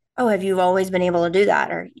 oh, have you always been able to do that?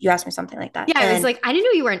 Or you asked me something like that. Yeah, I was like, I didn't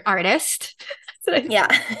know you were an artist. Yeah.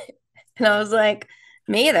 And I was like,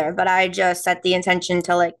 me either. But I just set the intention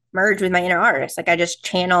to like merge with my inner artist. Like I just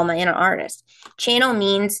channel my inner artist. Channel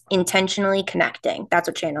means intentionally connecting. That's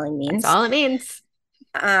what channeling means. That's all it means.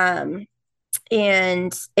 And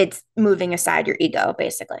it's moving aside your ego,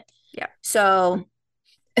 basically. Yeah. So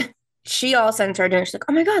she all of a sudden started doing, she's like,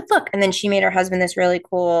 oh my God, look. And then she made her husband this really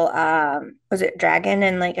cool, was it dragon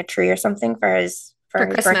and like a tree or something for his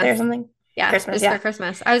birthday or something? Yeah. Christmas. For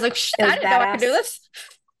Christmas. I was like, I didn't know I could do this.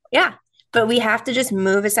 Yeah. But we have to just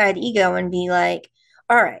move aside ego and be like,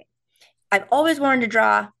 all right, I've always wanted to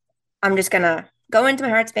draw. I'm just going to go into my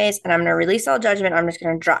heart space and I'm going to release all judgment. I'm just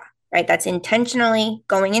going to draw, right? That's intentionally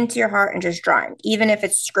going into your heart and just drawing, even if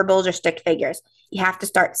it's scribbles or stick figures. You have to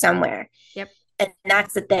start somewhere. Yep. And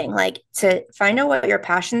that's the thing, like to find out what your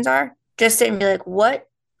passions are, just sit and be like, what,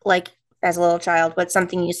 like as a little child, what's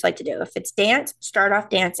something you used to like to do? If it's dance, start off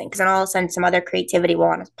dancing, because then all of a sudden some other creativity will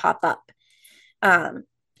want to pop up.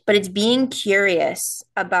 But it's being curious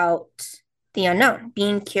about the unknown,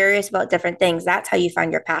 being curious about different things. That's how you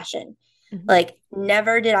find your passion. Mm-hmm. Like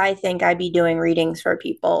never did I think I'd be doing readings for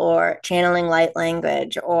people or channeling light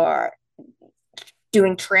language or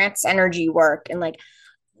doing trance energy work. And like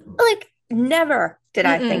never did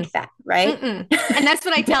I think that, right? And that's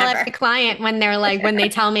what I tell every client when they're like, when they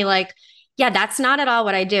tell me like, yeah, that's not at all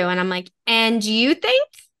what I do. And I'm like, and do you think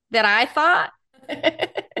that I thought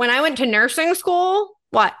when I went to nursing school,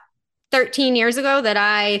 13 years ago, that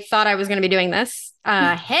I thought I was going to be doing this?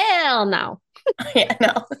 Hell no. Yeah,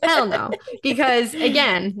 no. Hell no. Because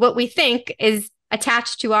again, what we think is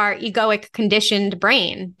attached to our egoic conditioned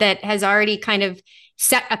brain that has already kind of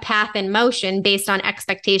set a path in motion based on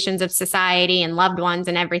expectations of society and loved ones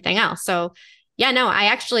and everything else. So yeah, no, I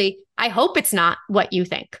hope it's not what you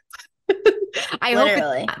think. I hope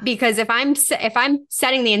it's not, because if I'm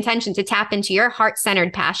setting the intention to tap into your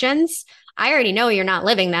heart-centered passions, I already know you're not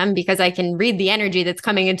living them because I can read the energy that's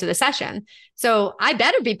coming into the session. So I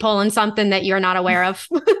better be pulling something that you're not aware of.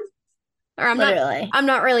 Or I'm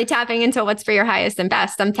not really tapping into what's for your highest and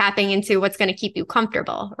best. I'm tapping into what's going to keep you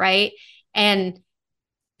comfortable, right? And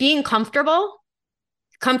being comfortable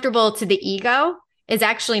comfortable to the ego is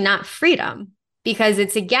actually not freedom, because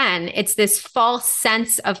it's this false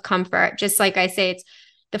sense of comfort. Just like I say, it's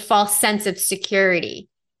the false sense of security.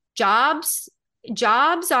 Jobs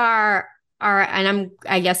are, and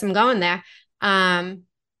I guess I'm going there. And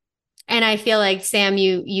I feel like, Sam,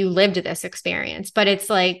 you lived this experience, but it's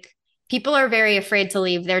like people are very afraid to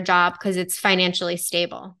leave their job because it's financially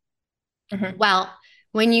stable. Mm-hmm. Well,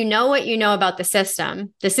 when you know what you know about the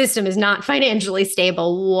system is not financially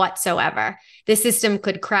stable whatsoever. The system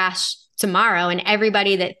could crash tomorrow, and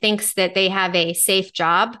everybody that thinks that they have a safe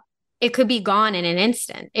job, it could be gone in an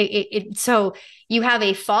instant. So you have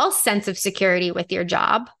a false sense of security with your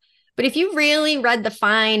job. But if you really read the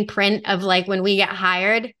fine print of like when we get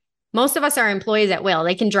hired, most of us are employees at will.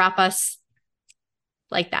 They can drop us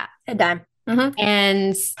like that. A dime. Mm-hmm.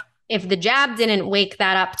 And if the jab didn't wake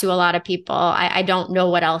that up to a lot of people, I don't know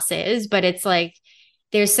what else is, but it's like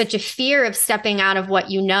there's such a fear of stepping out of what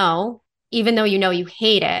you know, even though you know you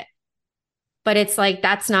hate it. But it's like,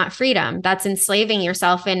 that's not freedom. That's enslaving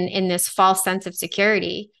yourself in this false sense of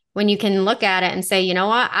security, when you can look at it and say, you know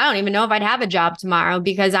what, I don't even know if I'd have a job tomorrow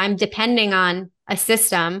because I'm depending on a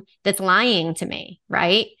system that's lying to me,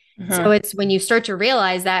 right? Mm-hmm. So it's when you start to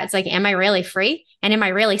realize that, it's like, am I really free? And am I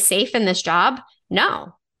really safe in this job?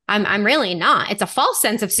 No, I'm really not. It's a false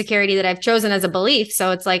sense of security that I've chosen as a belief.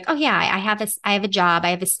 So it's like, oh yeah, I have a job. I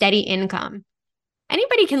have a steady income.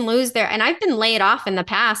 Anybody can lose and I've been laid off in the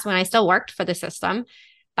past when I still worked for the system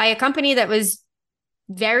by a company that was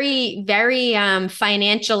very, very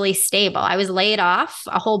financially stable. I was laid off.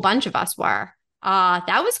 A whole bunch of us were.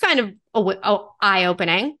 That was kind of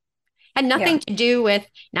eye-opening. Had nothing to do with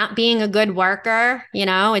not being a good worker. You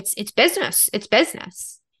know, it's business. It's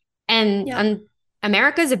business. And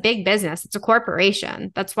America's a big business. It's a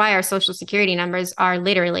corporation. That's why our Social Security numbers are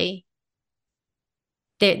literally,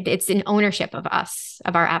 it's an ownership of us,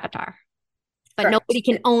 of our avatar. But correct. Nobody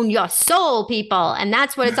can own your soul, people. And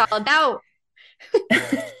that's what it's all about.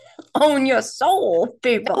 Own your soul,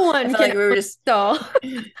 people. No one like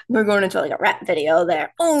we're going into like a rap video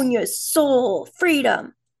there. Own your soul,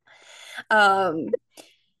 freedom.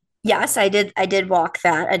 Yes, I did walk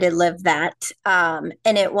that. I did live that. And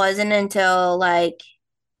it wasn't until like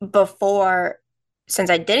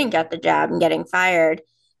since I didn't get the job and getting fired,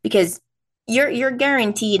 because you're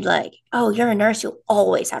guaranteed like, oh, you're a nurse, you'll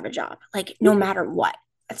always have a job, like no matter what.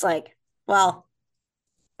 It's like, well,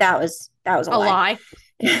 that was a lie.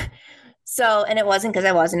 So, and it wasn't because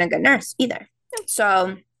I wasn't a good nurse either. So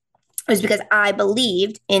it was because I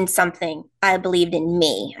believed in something. I believed in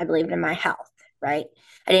me. I believed in my health, right?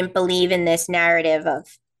 I didn't believe in this narrative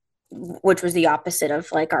which was the opposite of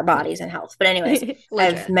like our bodies and health. But anyways,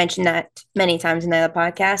 I've mentioned that many times in the other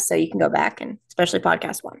podcast, so you can go back, and especially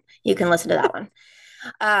podcast 1, you can listen to that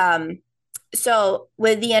one. So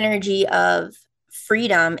with the energy of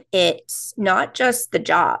freedom, it's not just the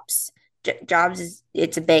jobs. Jobs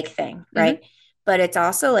it's a big thing, right? Mm-hmm. But it's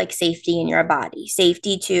also like safety in your body,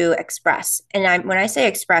 safety to express. And when I say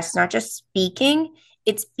express, it's not just speaking,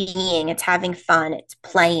 it's being, it's having fun, it's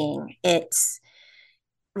playing, it's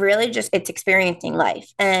really just, it's experiencing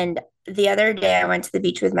life. And the other day I went to the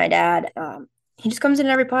beach with my dad. He just comes in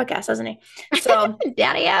every podcast, doesn't he? So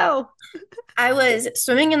Daddy-o. I was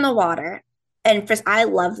swimming in the water, and first, I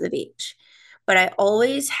love the beach, but I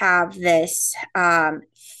always have this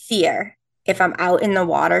fear if I'm out in the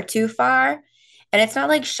water too far. And it's not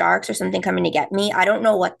like sharks or something coming to get me. I don't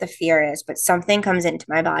know what the fear is, but something comes into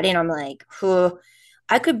my body and I'm like,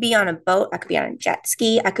 I could be on a boat. I could be on a jet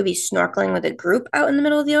ski. I could be snorkeling with a group out in the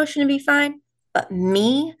middle of the ocean and be fine. But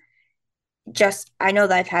me, I know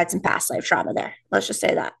that I've had some past life trauma there. Let's just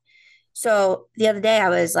say that. So the other day I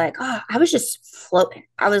was like, I was just floating.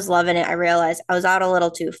 I was loving it. I realized I was out a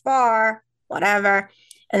little too far, whatever.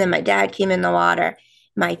 And then my dad came in the water.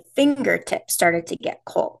 My fingertips started to get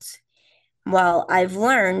cold. Well, I've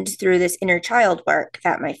learned through this inner child work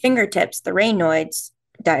that my fingertips, the Raynaud's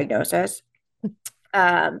diagnosis,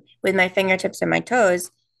 with my fingertips and my toes,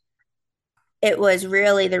 it was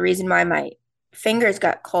really the reason why my fingers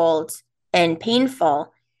got cold and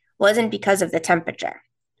painful wasn't because of the temperature,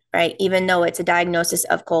 right? Even though it's a diagnosis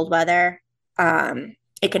of cold weather,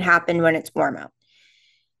 it can happen when it's warm out.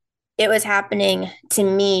 It was happening to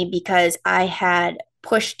me because I had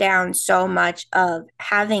pushed down so much of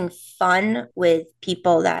having fun with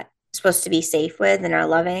people that I'm supposed to be safe with and are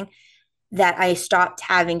loving, that I stopped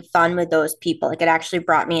having fun with those people. Like, it actually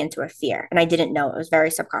brought me into a fear, and I didn't know. It was very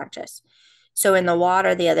subconscious. So in the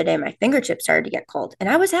water the other day, my fingertips started to get cold, and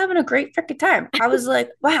I was having a great freaking time. I was like,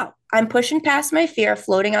 wow, I'm pushing past my fear,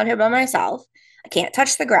 floating out here by myself. I can't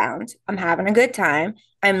touch the ground. I'm having a good time.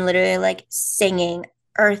 I'm literally like singing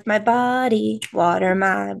earth my body, water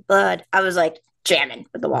my blood. I was like jamming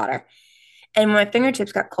with the water. And when my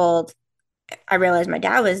fingertips got cold, I realized my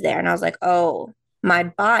dad was there and I was like, oh, my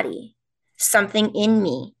body, something in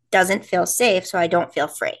me doesn't feel safe. So I don't feel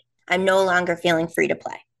free. I'm no longer feeling free to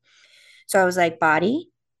play. So I was like, body,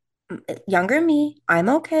 younger me, I'm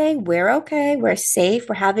okay. We're safe.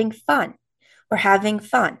 We're having fun. We're having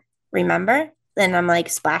fun. Remember? Then I'm like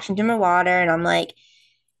splashing into my water and I'm like,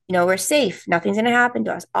 we're safe. Nothing's going to happen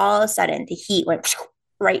to us. All of a sudden, the heat went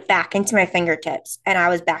right back into my fingertips and I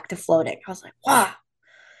was back to floating. I was like, wow.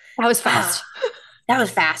 That was fast. That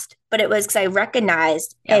was fast. But it was because I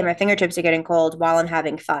recognized, hey, my fingertips are getting cold while I'm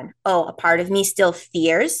having fun. Oh, a part of me still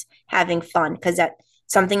fears having fun because that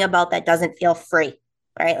something about that doesn't feel free,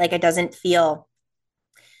 right? Like it doesn't feel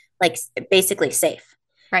like basically safe.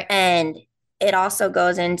 Right. And it also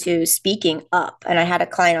goes into speaking up. And I had a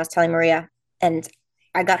client, I was telling Maria, and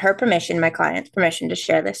I got her permission, my client's permission to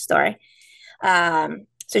share this story.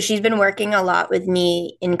 So she's been working a lot with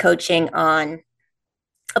me in coaching on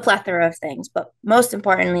a plethora of things, but most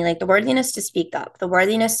importantly, like the worthiness to speak up, the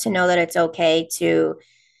worthiness to know that it's okay to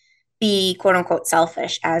be quote unquote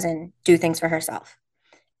selfish, as in do things for herself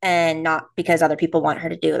and not because other people want her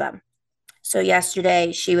to do them. So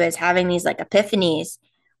yesterday she was having these like epiphanies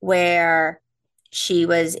where she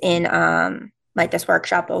was in like this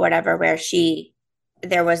workshop or whatever where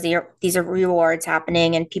there was these rewards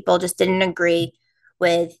happening and people just didn't agree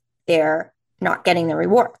with their not getting the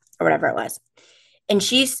reward or whatever it was. And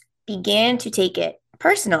she began to take it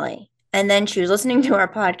personally. And then she was listening to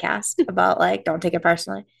our podcast about like, don't take it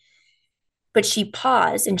personally. But she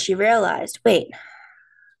paused and she realized, wait,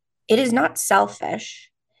 it is not selfish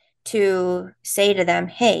to say to them,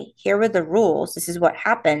 hey, here were the rules. This is what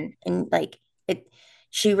happened. And like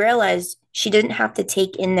she realized she didn't have to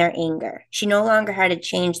take in their anger. She no longer had to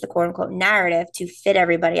change the quote unquote narrative to fit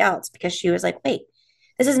everybody else because she was like, wait,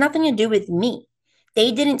 this has nothing to do with me.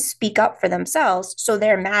 They didn't speak up for themselves, so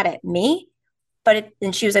they're mad at me.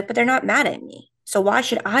 And she was like, but they're not mad at me. So why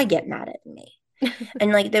should I get mad at me?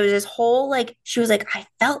 And like, there was this whole, like, she was like, I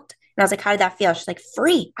felt, and I was like, how did that feel? She's like,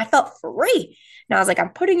 free. I felt free. And I was like, I'm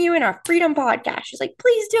putting you in our freedom podcast. She's like,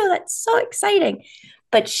 please do. That's so exciting.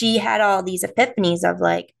 But she had all these epiphanies of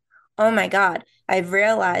like, oh my God, I've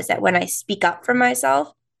realized that when I speak up for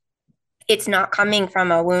myself, it's not coming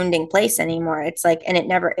from a wounding place anymore. It's like, and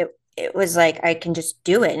it was like, I can just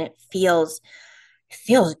do it and it feels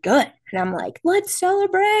good. And I'm like, let's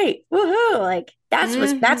celebrate. Woohoo. Like that's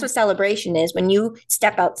what celebration is. When you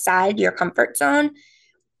step outside your comfort zone,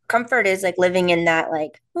 comfort is like living in that,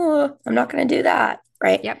 like, oh, I'm not going to do that.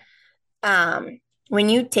 Right. Yep. When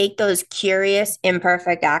you take those curious,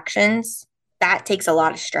 imperfect actions, that takes a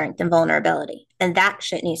lot of strength and vulnerability. And that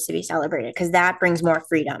shit needs to be celebrated because that brings more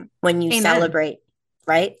freedom when you celebrate.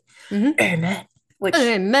 Right. Mm-hmm. Amen.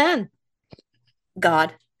 Amen.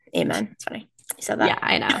 God. Amen. It's funny. You said that. Yeah,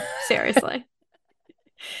 I know. Seriously.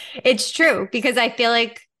 It's true because I feel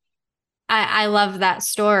like I love that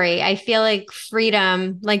story. I feel like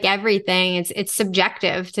freedom, like everything, it's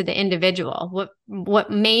subjective to the individual. What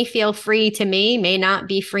may feel free to me may not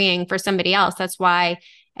be freeing for somebody else. That's why,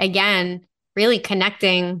 again, really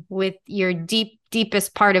connecting with your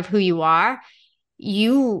deepest part of who you are,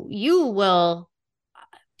 you will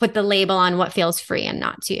put the label on what feels free and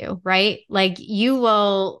not to you, right? Like you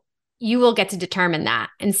will get to determine that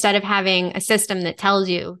instead of having a system that tells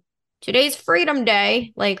you today's freedom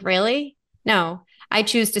day. Like, really? No, I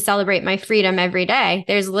choose to celebrate my freedom every day.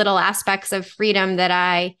 There's little aspects of freedom that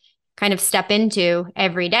I kind of step into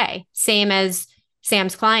every day. Same as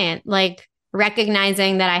Sam's client, like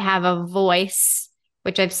recognizing that I have a voice,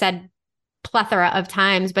 which I've said plethora of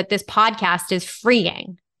times, but this podcast is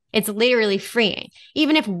freeing. It's literally freeing.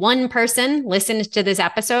 Even if one person listens to this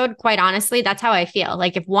episode, quite honestly, that's how I feel.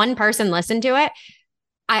 Like if one person listened to it,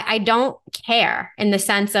 I don't care in the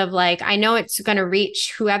sense of like, I know it's going to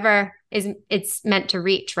reach whoever it's meant to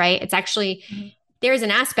reach, right? It's actually, there's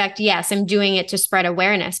an aspect, yes, I'm doing it to spread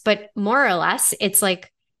awareness, but more or less, it's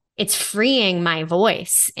like, it's freeing my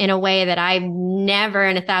voice in a way that I never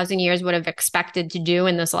in 1,000 years would have expected to do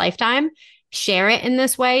in this lifetime. Share it in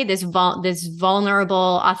this way, this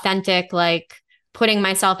vulnerable, authentic, like putting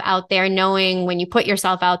myself out there, knowing when you put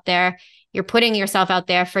yourself out there, you're putting yourself out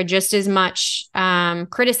there for just as much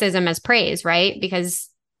criticism as praise, right? Because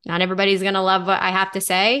not everybody's going to love what I have to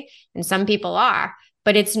say, and some people are,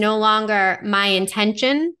 but it's no longer my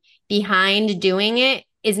intention behind doing it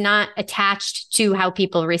is not attached to how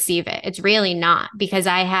people receive it. It's really not, because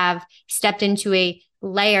I have stepped into a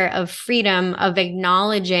layer of freedom of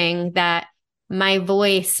acknowledging that my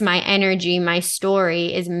voice, my energy, my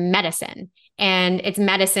story is medicine. And it's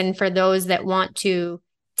medicine for those that want to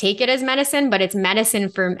take it as medicine, but it's medicine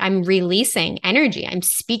for, I'm releasing energy. I'm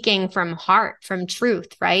speaking from heart, from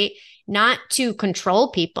truth, right? Not to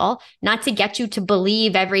control people, not to get you to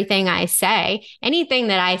believe everything I say. Anything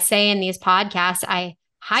that I say in these podcasts, I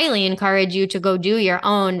highly encourage you to go do your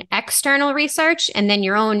own external research and then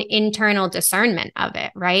your own internal discernment of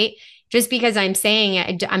it, right? Just because I'm saying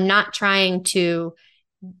it, I'm not trying to,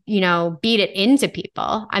 beat it into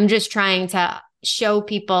people. I'm just trying to show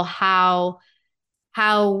people how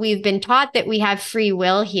we've been taught that we have free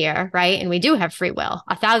will here, right? And we do have free will,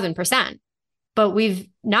 1,000%. But we've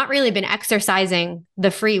not really been exercising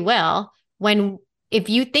the free will when, if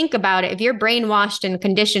you think about it, if you're brainwashed and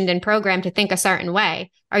conditioned and programmed to think a certain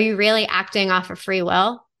way, are you really acting off of free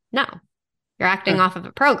will? No, you're acting off of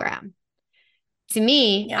a program. To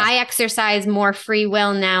me, I exercise more free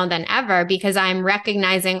will now than ever because I'm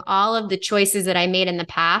recognizing all of the choices that I made in the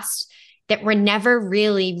past that were never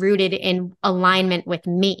really rooted in alignment with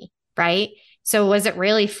me, right? So was it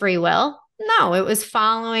really free will? No, it was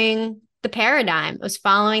following the paradigm. It was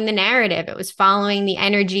following the narrative. It was following the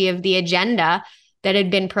energy of the agenda that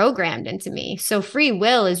had been programmed into me. So free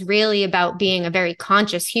will is really about being a very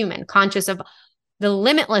conscious human, conscious of the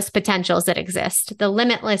limitless potentials that exist, the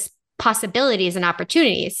limitless possibilities and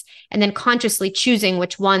opportunities, and then consciously choosing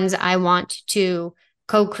which ones I want to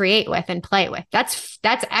co-create with and play with. That's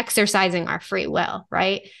exercising our free will,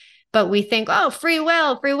 right? But we think, oh, free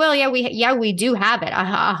will. Yeah, we do have it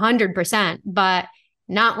 100%, but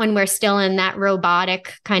not when we're still in that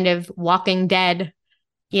robotic kind of Walking Dead,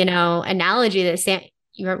 analogy that saying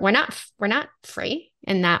we're not free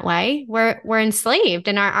in that way. We're enslaved,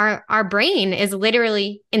 and our brain is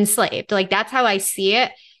literally enslaved. Like, that's how I see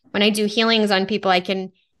it. When I do healings on people, I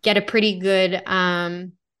can get a pretty good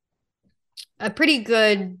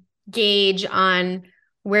gauge on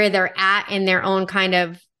where they're at in their own kind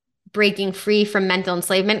of breaking free from mental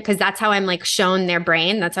enslavement, because that's how I'm like shown their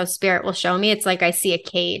brain. That's how spirit will show me. It's like I see a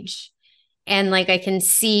cage, and like I can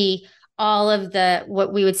see all of the,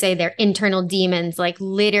 what we would say, their internal demons, like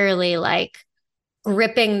literally like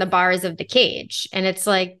gripping the bars of the cage. And it's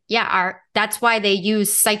like, that's why they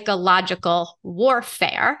use psychological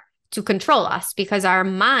warfare to control us, because our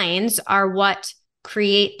minds are what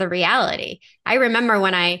create the reality. I remember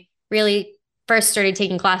when I really first started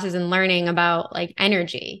taking classes and learning about like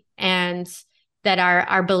energy, and that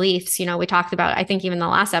our beliefs, we talked about, I think even the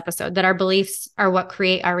last episode, that our beliefs are what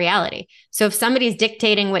create our reality. So if somebody's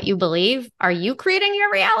dictating what you believe, are you creating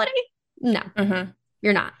your reality? No,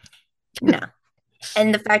 you're not. No.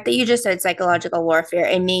 And the fact that you just said psychological warfare,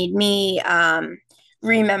 it made me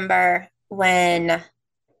remember when it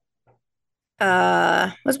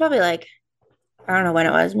was probably like, I don't know when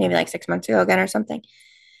it was, maybe like 6 months ago again or something.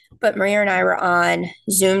 But Maria and I were on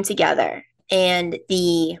Zoom together, and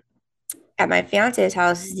at my fiance's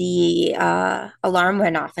house, the alarm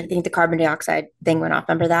went off. I think the carbon dioxide thing went off.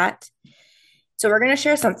 Remember that? So we're going to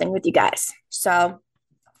share something with you guys. So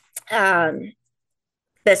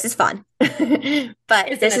this is fun.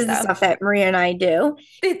 But this is the stuff that Maria and I do.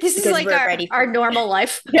 This is like our normal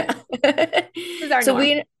life. Yeah. This is our so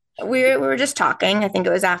norm. we were just talking. I think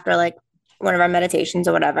it was after like one of our meditations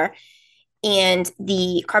or whatever. And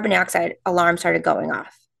the carbon dioxide alarm started going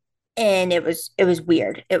off. And it was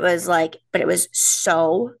weird. It was like, but it was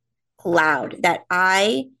so loud that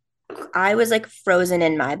I was like frozen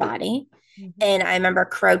in my body. And I remember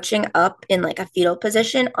crouching up in like a fetal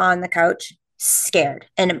position on the couch, scared.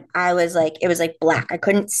 And I was like, it was like black. I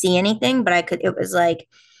couldn't see anything, but it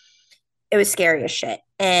was scary as shit.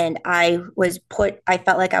 And I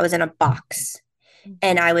felt like I was in a box,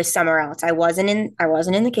 and I was somewhere else. I wasn't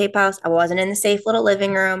in the Cape House. I wasn't in the safe little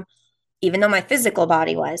living room, even though my physical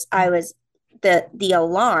body was. I was the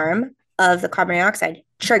alarm of the carbon dioxide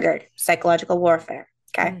triggered psychological warfare.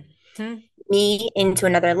 Okay. Me into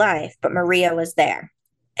another life, but Maria was there,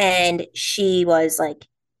 and she was like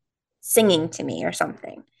singing to me or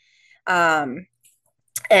something.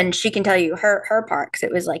 And she can tell you her part, because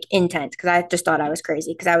it was like intense, because I just thought I was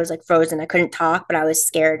crazy, because I was like frozen. I couldn't talk, but I was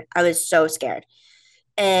scared. I was so scared.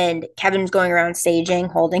 And Kevin's going around staging,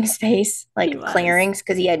 holding space, like clearings,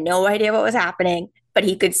 because he had no idea what was happening, but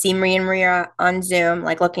he could see me and Maria on Zoom,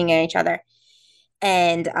 like looking at each other.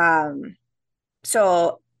 And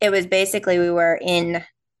so it was basically, we were in,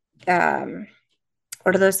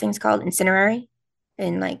 what are those things called? Incinerary?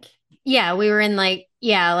 In like. Yeah, we were in like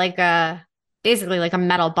basically like a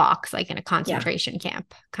metal box, like in a concentration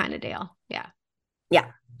camp kind of deal. Yeah.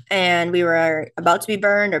 Yeah. And we were about to be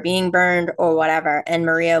burned or being burned or whatever. And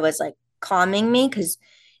Maria was like calming me, because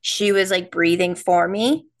she was like breathing for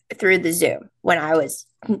me through the Zoom when I was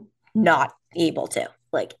not able to.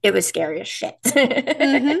 Like, it was scary as shit.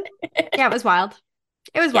 Mm-hmm. Yeah, it was wild.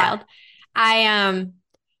 It was Yeah. wild.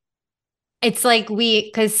 It's like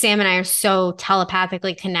because Sam and I are so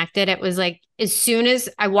telepathically connected, it was like as soon as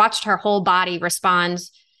I watched her whole body respond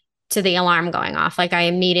to the alarm going off, like I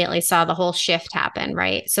immediately saw the whole shift happen,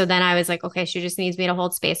 right? So then I was like, okay, she just needs me to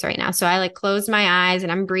hold space right now. So I like closed my eyes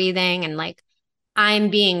and I'm breathing and like I'm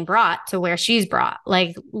being brought to where she's brought,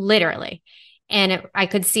 like literally. And I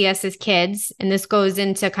could see us as kids. And this goes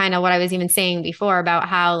into kind of what I was even saying before about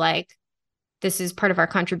how like this is part of our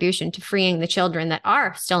contribution to freeing the children that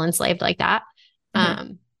are still enslaved like that.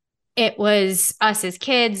 Mhm. It was us as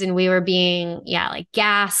kids and we were being, yeah, like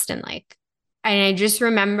gassed and like, and I just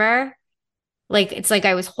remember like, it's like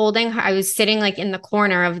I was holding her, I was sitting like in the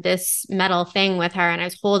corner of this metal thing with her and I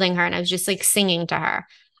was holding her and I was just like singing to her.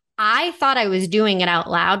 I thought I was doing it out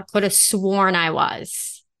loud, could have sworn I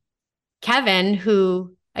was. Kevin,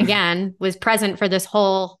 who again was present for this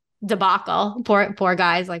whole debacle, poor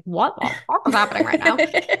guy's like, what the fuck is happening right now?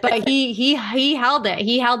 But he held it.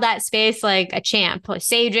 He held that space like a champ, like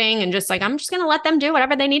saging and just like, I'm just gonna let them do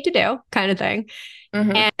whatever they need to do, kind of thing.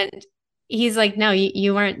 Mhm. And he's like, no,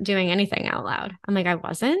 you weren't doing anything out loud. I'm like, I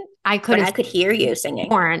wasn't. I could But have I could hear you singing.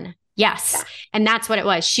 sworn. Yes. Yeah. And that's what it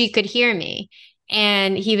was. She could hear me.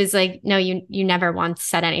 And he was like, no, you never once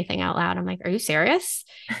said anything out loud. I'm like, are you serious?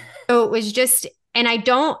 So it was just, and I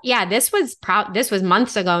don't, yeah, this was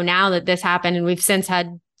months ago now that this happened. And we've since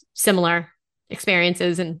had similar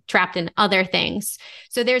experiences and trapped in other things.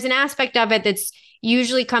 So there's an aspect of it that's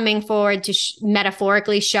usually coming forward to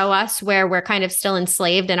metaphorically show us where we're kind of still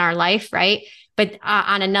enslaved in our life, right? But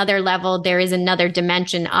on another level, there is another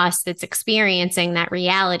dimension, us, that's experiencing that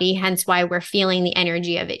reality, hence why we're feeling the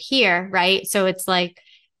energy of it here, right? So it's like,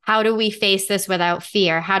 how do we face this without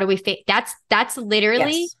fear? How do we face that's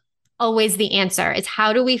literally Yes. always the answer is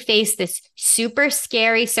how do we face this super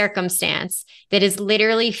scary circumstance that is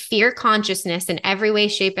literally fear consciousness in every way,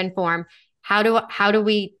 shape, and form? How do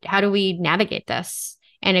we navigate this?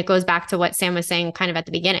 And it goes back to what Sam was saying kind of at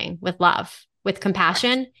the beginning with love, with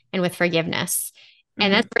compassion, and with forgiveness.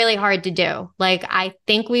 And that's really hard to do. Like, I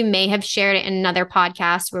think we may have shared it in another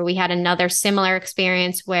podcast where we had another similar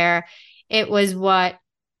experience where it was what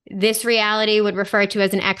this reality would refer to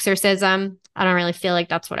as an exorcism. I don't really feel like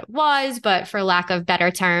that's what it was, but for lack of better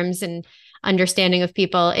terms and understanding of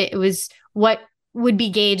people, it was what would be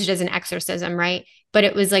gauged as an exorcism, right? But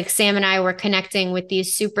it was like Sam and I were connecting with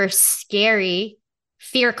these super scary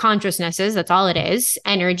fear consciousnesses. That's all it is,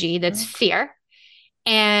 energy that's fear.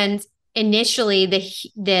 And initially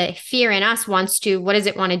the fear in us wants to, what does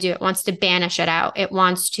it want to do? It wants to banish it out. It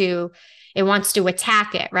wants to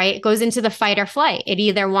attack it, right? It goes into the fight or flight. It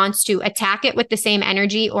either wants to attack it with the same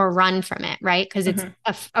energy or run from it, right? Because it's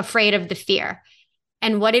afraid of the fear.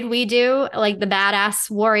 And what did we do? Like the badass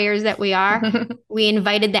warriors that we are, we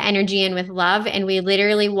invited the energy in with love and we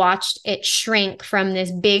literally watched it shrink from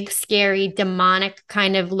this big, scary, demonic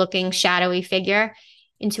kind of looking shadowy figure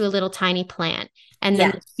into a little tiny plant. And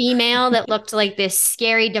then the female that looked like this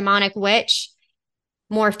scary demonic witch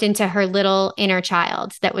morphed into her little inner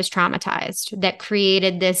child that was traumatized, that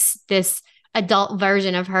created this adult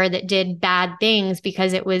version of her that did bad things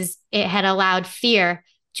because it had allowed fear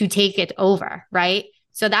to take it over, right?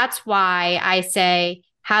 So that's why I say,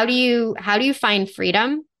 how do you find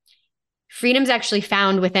freedom? Freedom's actually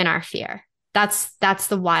found within our fear. That's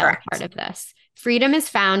the wild part of this. Freedom is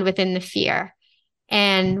found within the fear.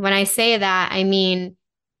 And when I say that, I mean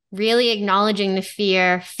really acknowledging the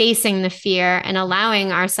fear, facing the fear, and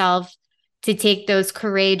allowing ourselves to take those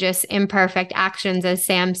courageous, imperfect actions, as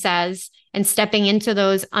Sam says, and stepping into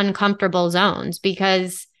those uncomfortable zones.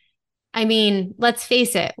 Because, I mean, let's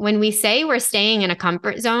face it, when we say we're staying in a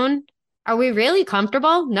comfort zone, are we really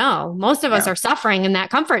comfortable? No, most of us are suffering in that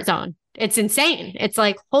comfort zone. It's insane. It's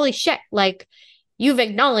like, holy shit, like you've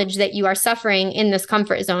acknowledged that you are suffering in this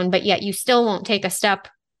comfort zone, but yet you still won't take a step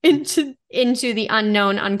into the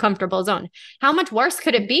unknown, uncomfortable zone. How much worse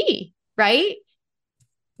could it be, right?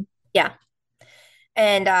 Yeah.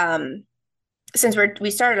 And since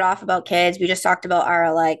we started off about kids, we just talked about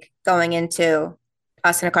our like going into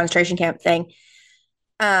us in a concentration camp thing.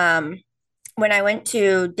 When I went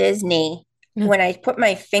to Disney, when I put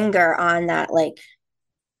my finger on that like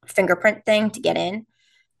fingerprint thing to get in,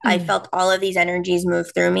 I felt all of these energies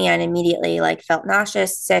move through me and immediately like felt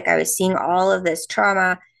nauseous, sick. I was seeing all of this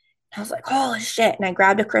trauma. I was like, holy shit. And I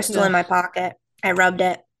grabbed a crystal in my pocket. I rubbed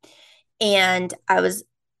it. And I was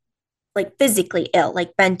like physically ill,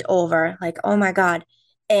 like bent over, like, oh my God.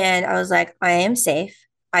 And I was like, I am safe.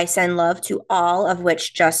 I send love to all of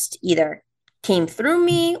which just either came through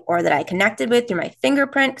me or that I connected with through my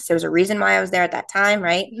fingerprint, because there was a reason why I was there at that time,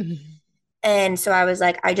 right? And so I was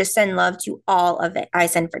like, I just send love to all of it. I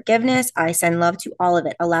send forgiveness. I send love to all of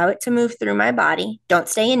it. Allow it to move through my body. Don't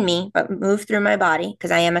stay in me, but move through my body, because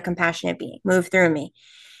I am a compassionate being. Move through me.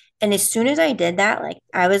 And as soon as I did that, like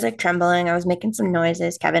I was like trembling, I was making some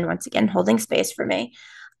noises. Kevin, once again, holding space for me.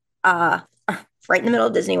 Right in the middle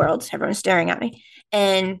of Disney World. Everyone's staring at me.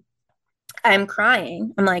 And I'm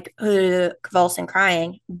crying. I'm like convulsing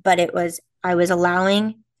crying, but I was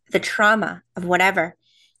allowing the trauma of whatever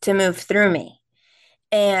to move through me.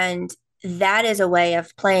 And that is a way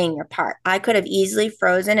of playing your part. I could have easily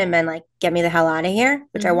frozen and been like, get me the hell out of here,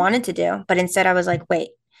 which I wanted to do. But instead I was like, wait,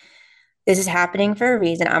 this is happening for a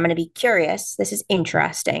reason. I'm going to be curious. This is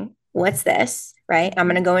interesting. What's this? Right? I'm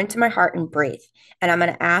going to go into my heart and breathe. And I'm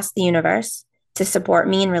going to ask the universe to support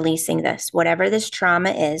me in releasing this. Whatever this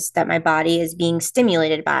trauma is that my body is being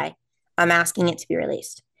stimulated by, I'm asking it to be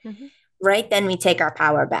released. Right then we take our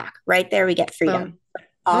power back. Right there we get freedom.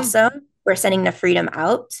 Also, we're sending the freedom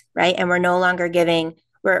out, right? And we're no longer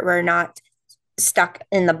we're not stuck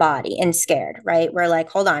in the body and scared, right? We're like,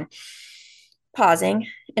 hold on, pausing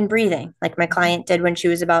and breathing, like my client did when she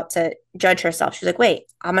was about to judge herself. She's like, wait,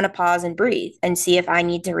 I'm going to pause and breathe and see if I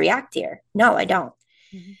need to react here. No, I don't.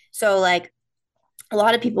 So like a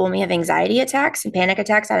lot of people, when we have anxiety attacks and panic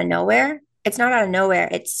attacks out of nowhere, it's not out of nowhere.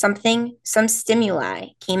 It's some stimuli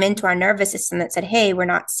came into our nervous system that said, hey, we're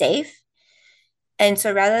not safe. And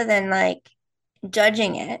so rather than like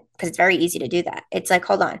judging it, because it's very easy to do that, it's like,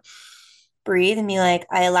 hold on, breathe and be like,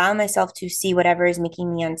 I allow myself to see whatever is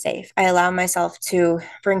making me unsafe. I allow myself to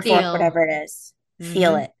bring forth whatever it is.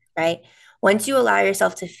 Feel it, right? Once you allow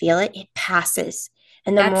yourself to feel it, it passes.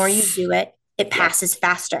 And the more you do it, it passes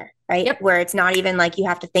faster, right? Where it's not even like you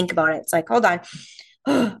have to think about it. It's like, hold on.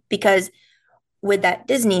 Because with that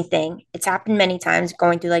Disney thing, it's happened many times.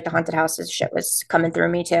 Going through like the haunted houses, shit was coming through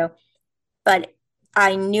me too. But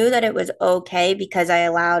I knew that it was okay because I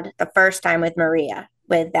allowed the first time with Maria,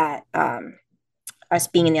 with that us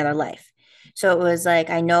being in the other life. So it was like,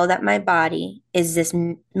 I know that my body is this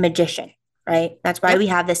magician, right? That's why we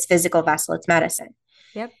have this physical vessel. It's medicine.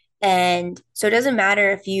 And so it doesn't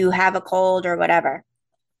matter if you have a cold or whatever.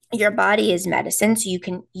 Your body is medicine. So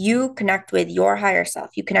you connect with your higher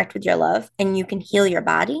self. You connect with your love and you can heal your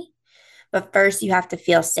body. But first you have to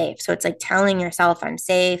feel safe. So it's like telling yourself I'm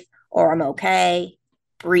safe or I'm okay,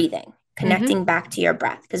 breathing, connecting back to your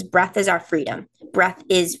breath, because breath is our freedom. Breath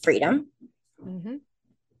is freedom. Literally.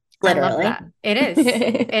 I love that. It is.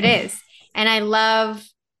 It is. And I love,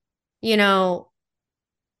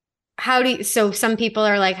 so some people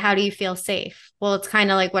are like, how do you feel safe? Well, it's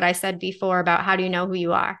kind of like what I said before about how do you know who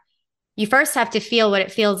you are? You first have to feel what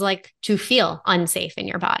it feels like to feel unsafe in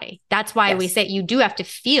your body. That's why we say you do have to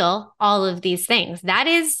feel all of these things. That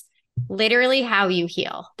is literally how you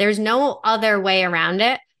heal. There's no other way around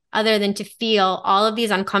it other than to feel all of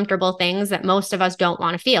these uncomfortable things that most of us don't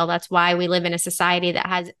want to feel. That's why we live in a society that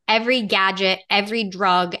has every gadget, every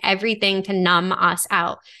drug, everything to numb us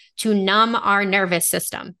out, to numb our nervous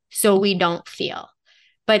system so we don't feel.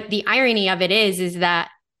 But the irony of it is that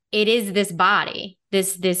it is this body,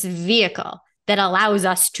 this vehicle that allows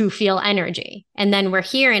us to feel energy. And then we're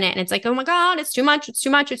hearing it and it's like, oh my God, it's too much, it's too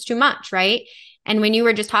much, it's too much, right? And when you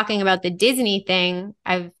were just talking about the Disney thing,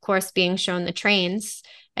 I've, of course, being shown the trains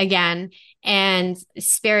again, and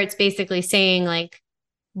Spirit's basically saying like,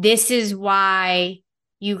 this is why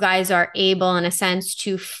you guys are able, in a sense,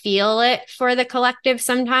 to feel it for the collective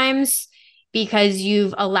sometimes, because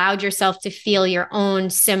you've allowed yourself to feel your own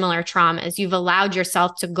similar traumas. You've allowed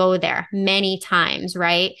yourself to go there many times,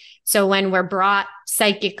 right? So when we're brought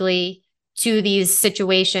psychically to these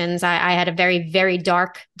situations, I had a very, very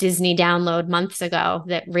dark Disney download months ago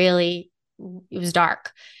that really, it was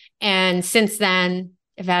dark. And since then,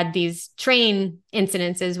 I've had these train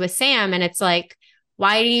incidences with Sam, and it's like,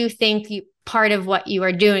 why do you think part of what you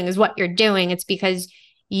are doing is what you're doing? It's because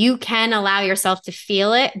you can allow yourself to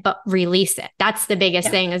feel it, but release it. That's the biggest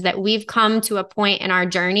thing, is that we've come to a point in our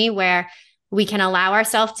journey where we can allow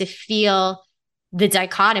ourselves to feel the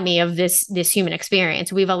dichotomy of this human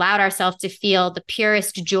experience. We've allowed ourselves to feel the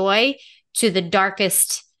purest joy to the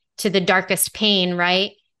darkest pain,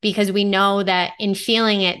 right? Because we know that in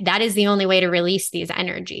feeling it, that is the only way to release these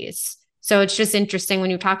energies. So it's just interesting when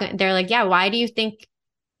you're talking, they're like, yeah, why do you think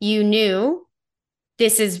you knew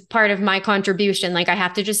this is part of my contribution? Like, I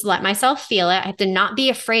have to just let myself feel it. I have to not be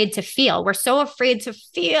afraid to feel. We're so afraid to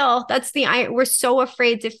feel. We're so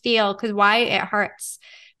afraid to feel because why? It hurts.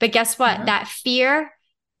 But guess what? That fear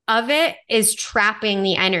of it is trapping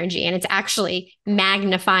the energy, and it's actually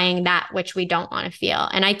magnifying that which we don't want to feel.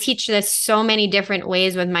 And I teach this so many different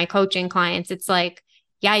ways with my coaching clients. It's like,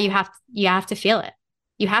 yeah, you have to feel it.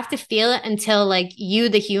 You have to feel it until like you,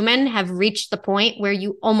 the human, have reached the point where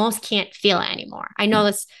you almost can't feel it anymore. I know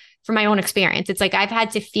this from my own experience. It's like I've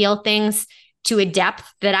had to feel things to a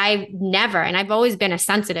depth that and I've always been a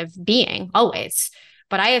sensitive being, always.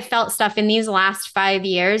 But I have felt stuff in these last 5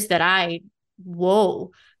 years that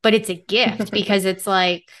whoa, but it's a gift because it's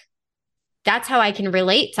like, that's how I can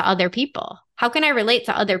relate to other people. How can I relate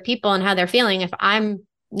to other people and how they're feeling if I'm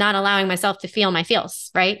not allowing myself to feel my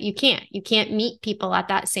feels, right? You can't meet people at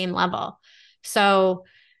that same level. So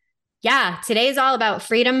yeah, today's all about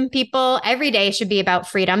freedom, people. Every day should be about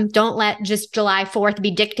freedom. Don't let just July 4th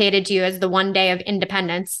be dictated to you as the one day of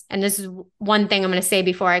independence. And this is one thing I'm going to say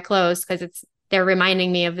before I close, because they're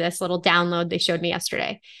reminding me of this little download they showed me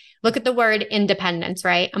yesterday. Look at the word independence,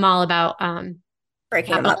 right? I'm all about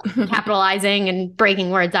breaking them up, capitalizing and breaking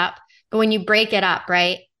words up. But when you break it up,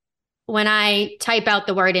 right? When I type out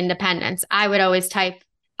the word independence, I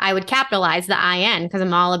would capitalize the IN because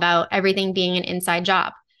I'm all about everything being an inside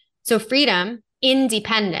job. So freedom,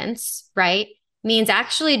 independence, right, means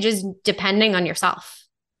actually just depending on yourself.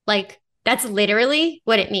 Like that's literally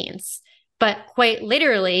what it means. But quite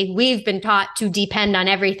literally, we've been taught to depend on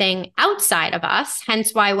everything outside of us.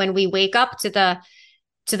 Hence why when we wake up to the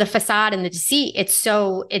facade and the deceit,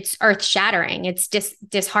 it's earth shattering. It's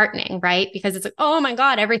disheartening, right? Because it's like, oh my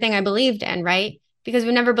God, everything I believed in, right? Because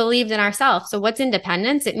we never believed in ourselves. So what's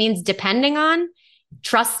independence? It means depending on,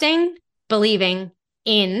 trusting, believing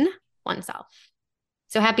in oneself.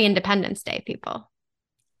 So happy Independence Day, people.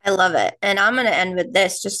 I love it. And I'm going to end with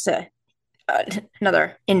this, just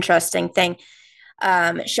another interesting thing.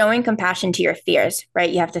 Showing compassion to your fears, right?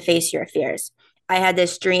 You have to face your fears. I had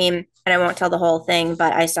this dream, and I won't tell the whole thing,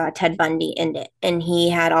 but I saw Ted Bundy in it, and he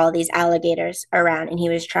had all these alligators around, and he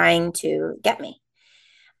was trying to get me.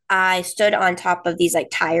 I stood on top of these like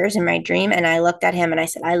tires in my dream, and I looked at him and I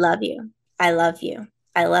said, I love you. I love you.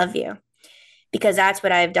 I love you. Because that's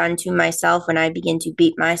what I've done to myself when I begin to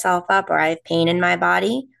beat myself up or I have pain in my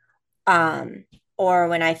body. Or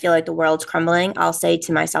when I feel like the world's crumbling, I'll say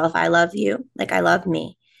to myself, I love you. Like I love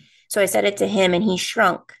me. So I said it to him, and he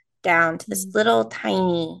shrunk down to this little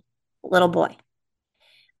tiny little boy.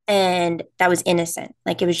 And that was innocent.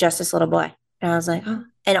 Like it was just this little boy. And I was like, oh.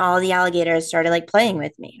 And all the alligators started like playing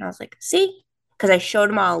with me. And I was like, see, because I showed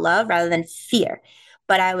them all love rather than fear.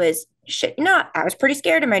 But I was pretty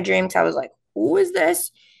scared in my dream because I was like, who is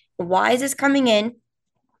this? Why is this coming in?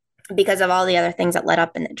 Because of all the other things that led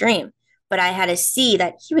up in the dream. But I had to see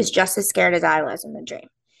that he was just as scared as I was in the dream.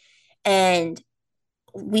 And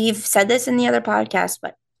we've said this in the other podcast,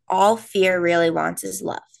 but all fear really wants is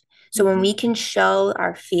love. So when we can show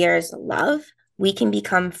our fears love, we can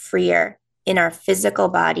become freer in our physical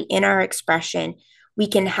body, in our expression. We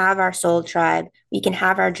can have our soul tribe. We can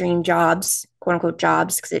have our dream jobs, quote unquote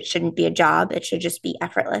jobs, because it shouldn't be a job. It should just be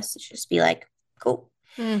effortless. It should just be like, cool.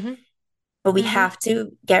 Mm-hmm. But we have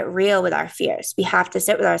to get real with our fears. We have to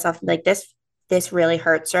sit with ourselves and be like, this really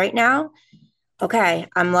hurts right now. Okay,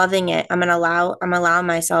 I'm loving it. I'm allowing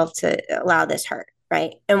myself to allow this hurt,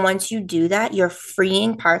 right? And once you do that, you're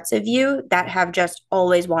freeing parts of you that have just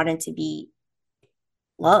always wanted to be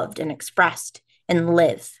loved and expressed and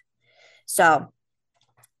live. So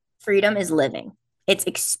freedom is living. It's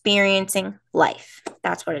experiencing life.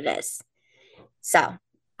 That's what it is. So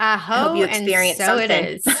I hope you experience something.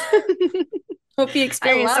 It is. Hope you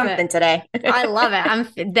experience something today. I love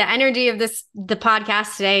it. The energy of the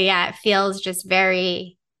podcast today. Yeah, it feels just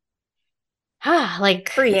very like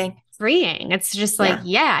freeing. It's just like,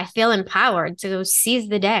 I feel empowered to seize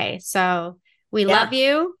the day. So we love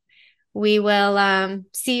you. We will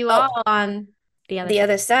see you all on the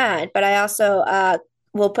other side. But I also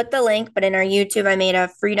will put the link, but in our YouTube, I made a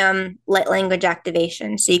freedom language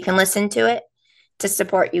activation. So you can listen to it to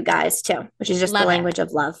support you guys too, which is just the language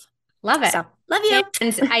of love. Love it. So love you.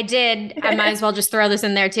 And I might as well just throw this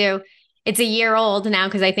in there too. It's a year old now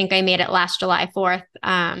because I think I made it last July 4th.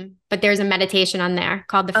 But there's a meditation on there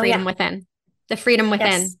called the Freedom Within. The Freedom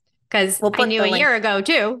Within. Because I knew a year ago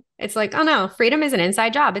too. It's like, oh no, freedom is an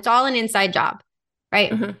inside job. It's all an inside job.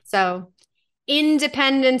 Right. Mm-hmm. So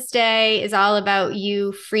Independence Day is all about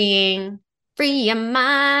you free your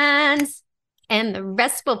minds. And the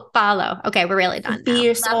rest will follow. Okay, we're really done. Be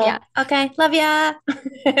your soul. Love ya. Okay, love ya.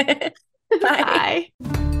 Bye.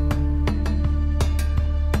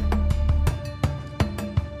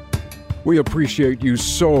 We appreciate you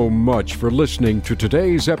so much for listening to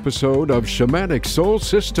today's episode of Shamanic Soul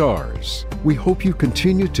Sisters. We hope you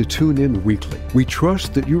continue to tune in weekly. We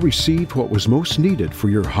trust that you received what was most needed for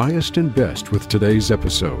your highest and best with today's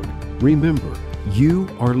episode. Remember, you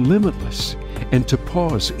are limitless, and to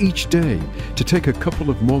pause each day to take a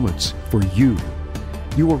couple of moments for you.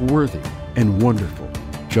 You are worthy and wonderful,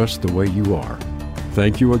 just the way you are.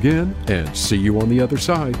 Thank you again, and see you on the other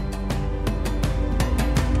side.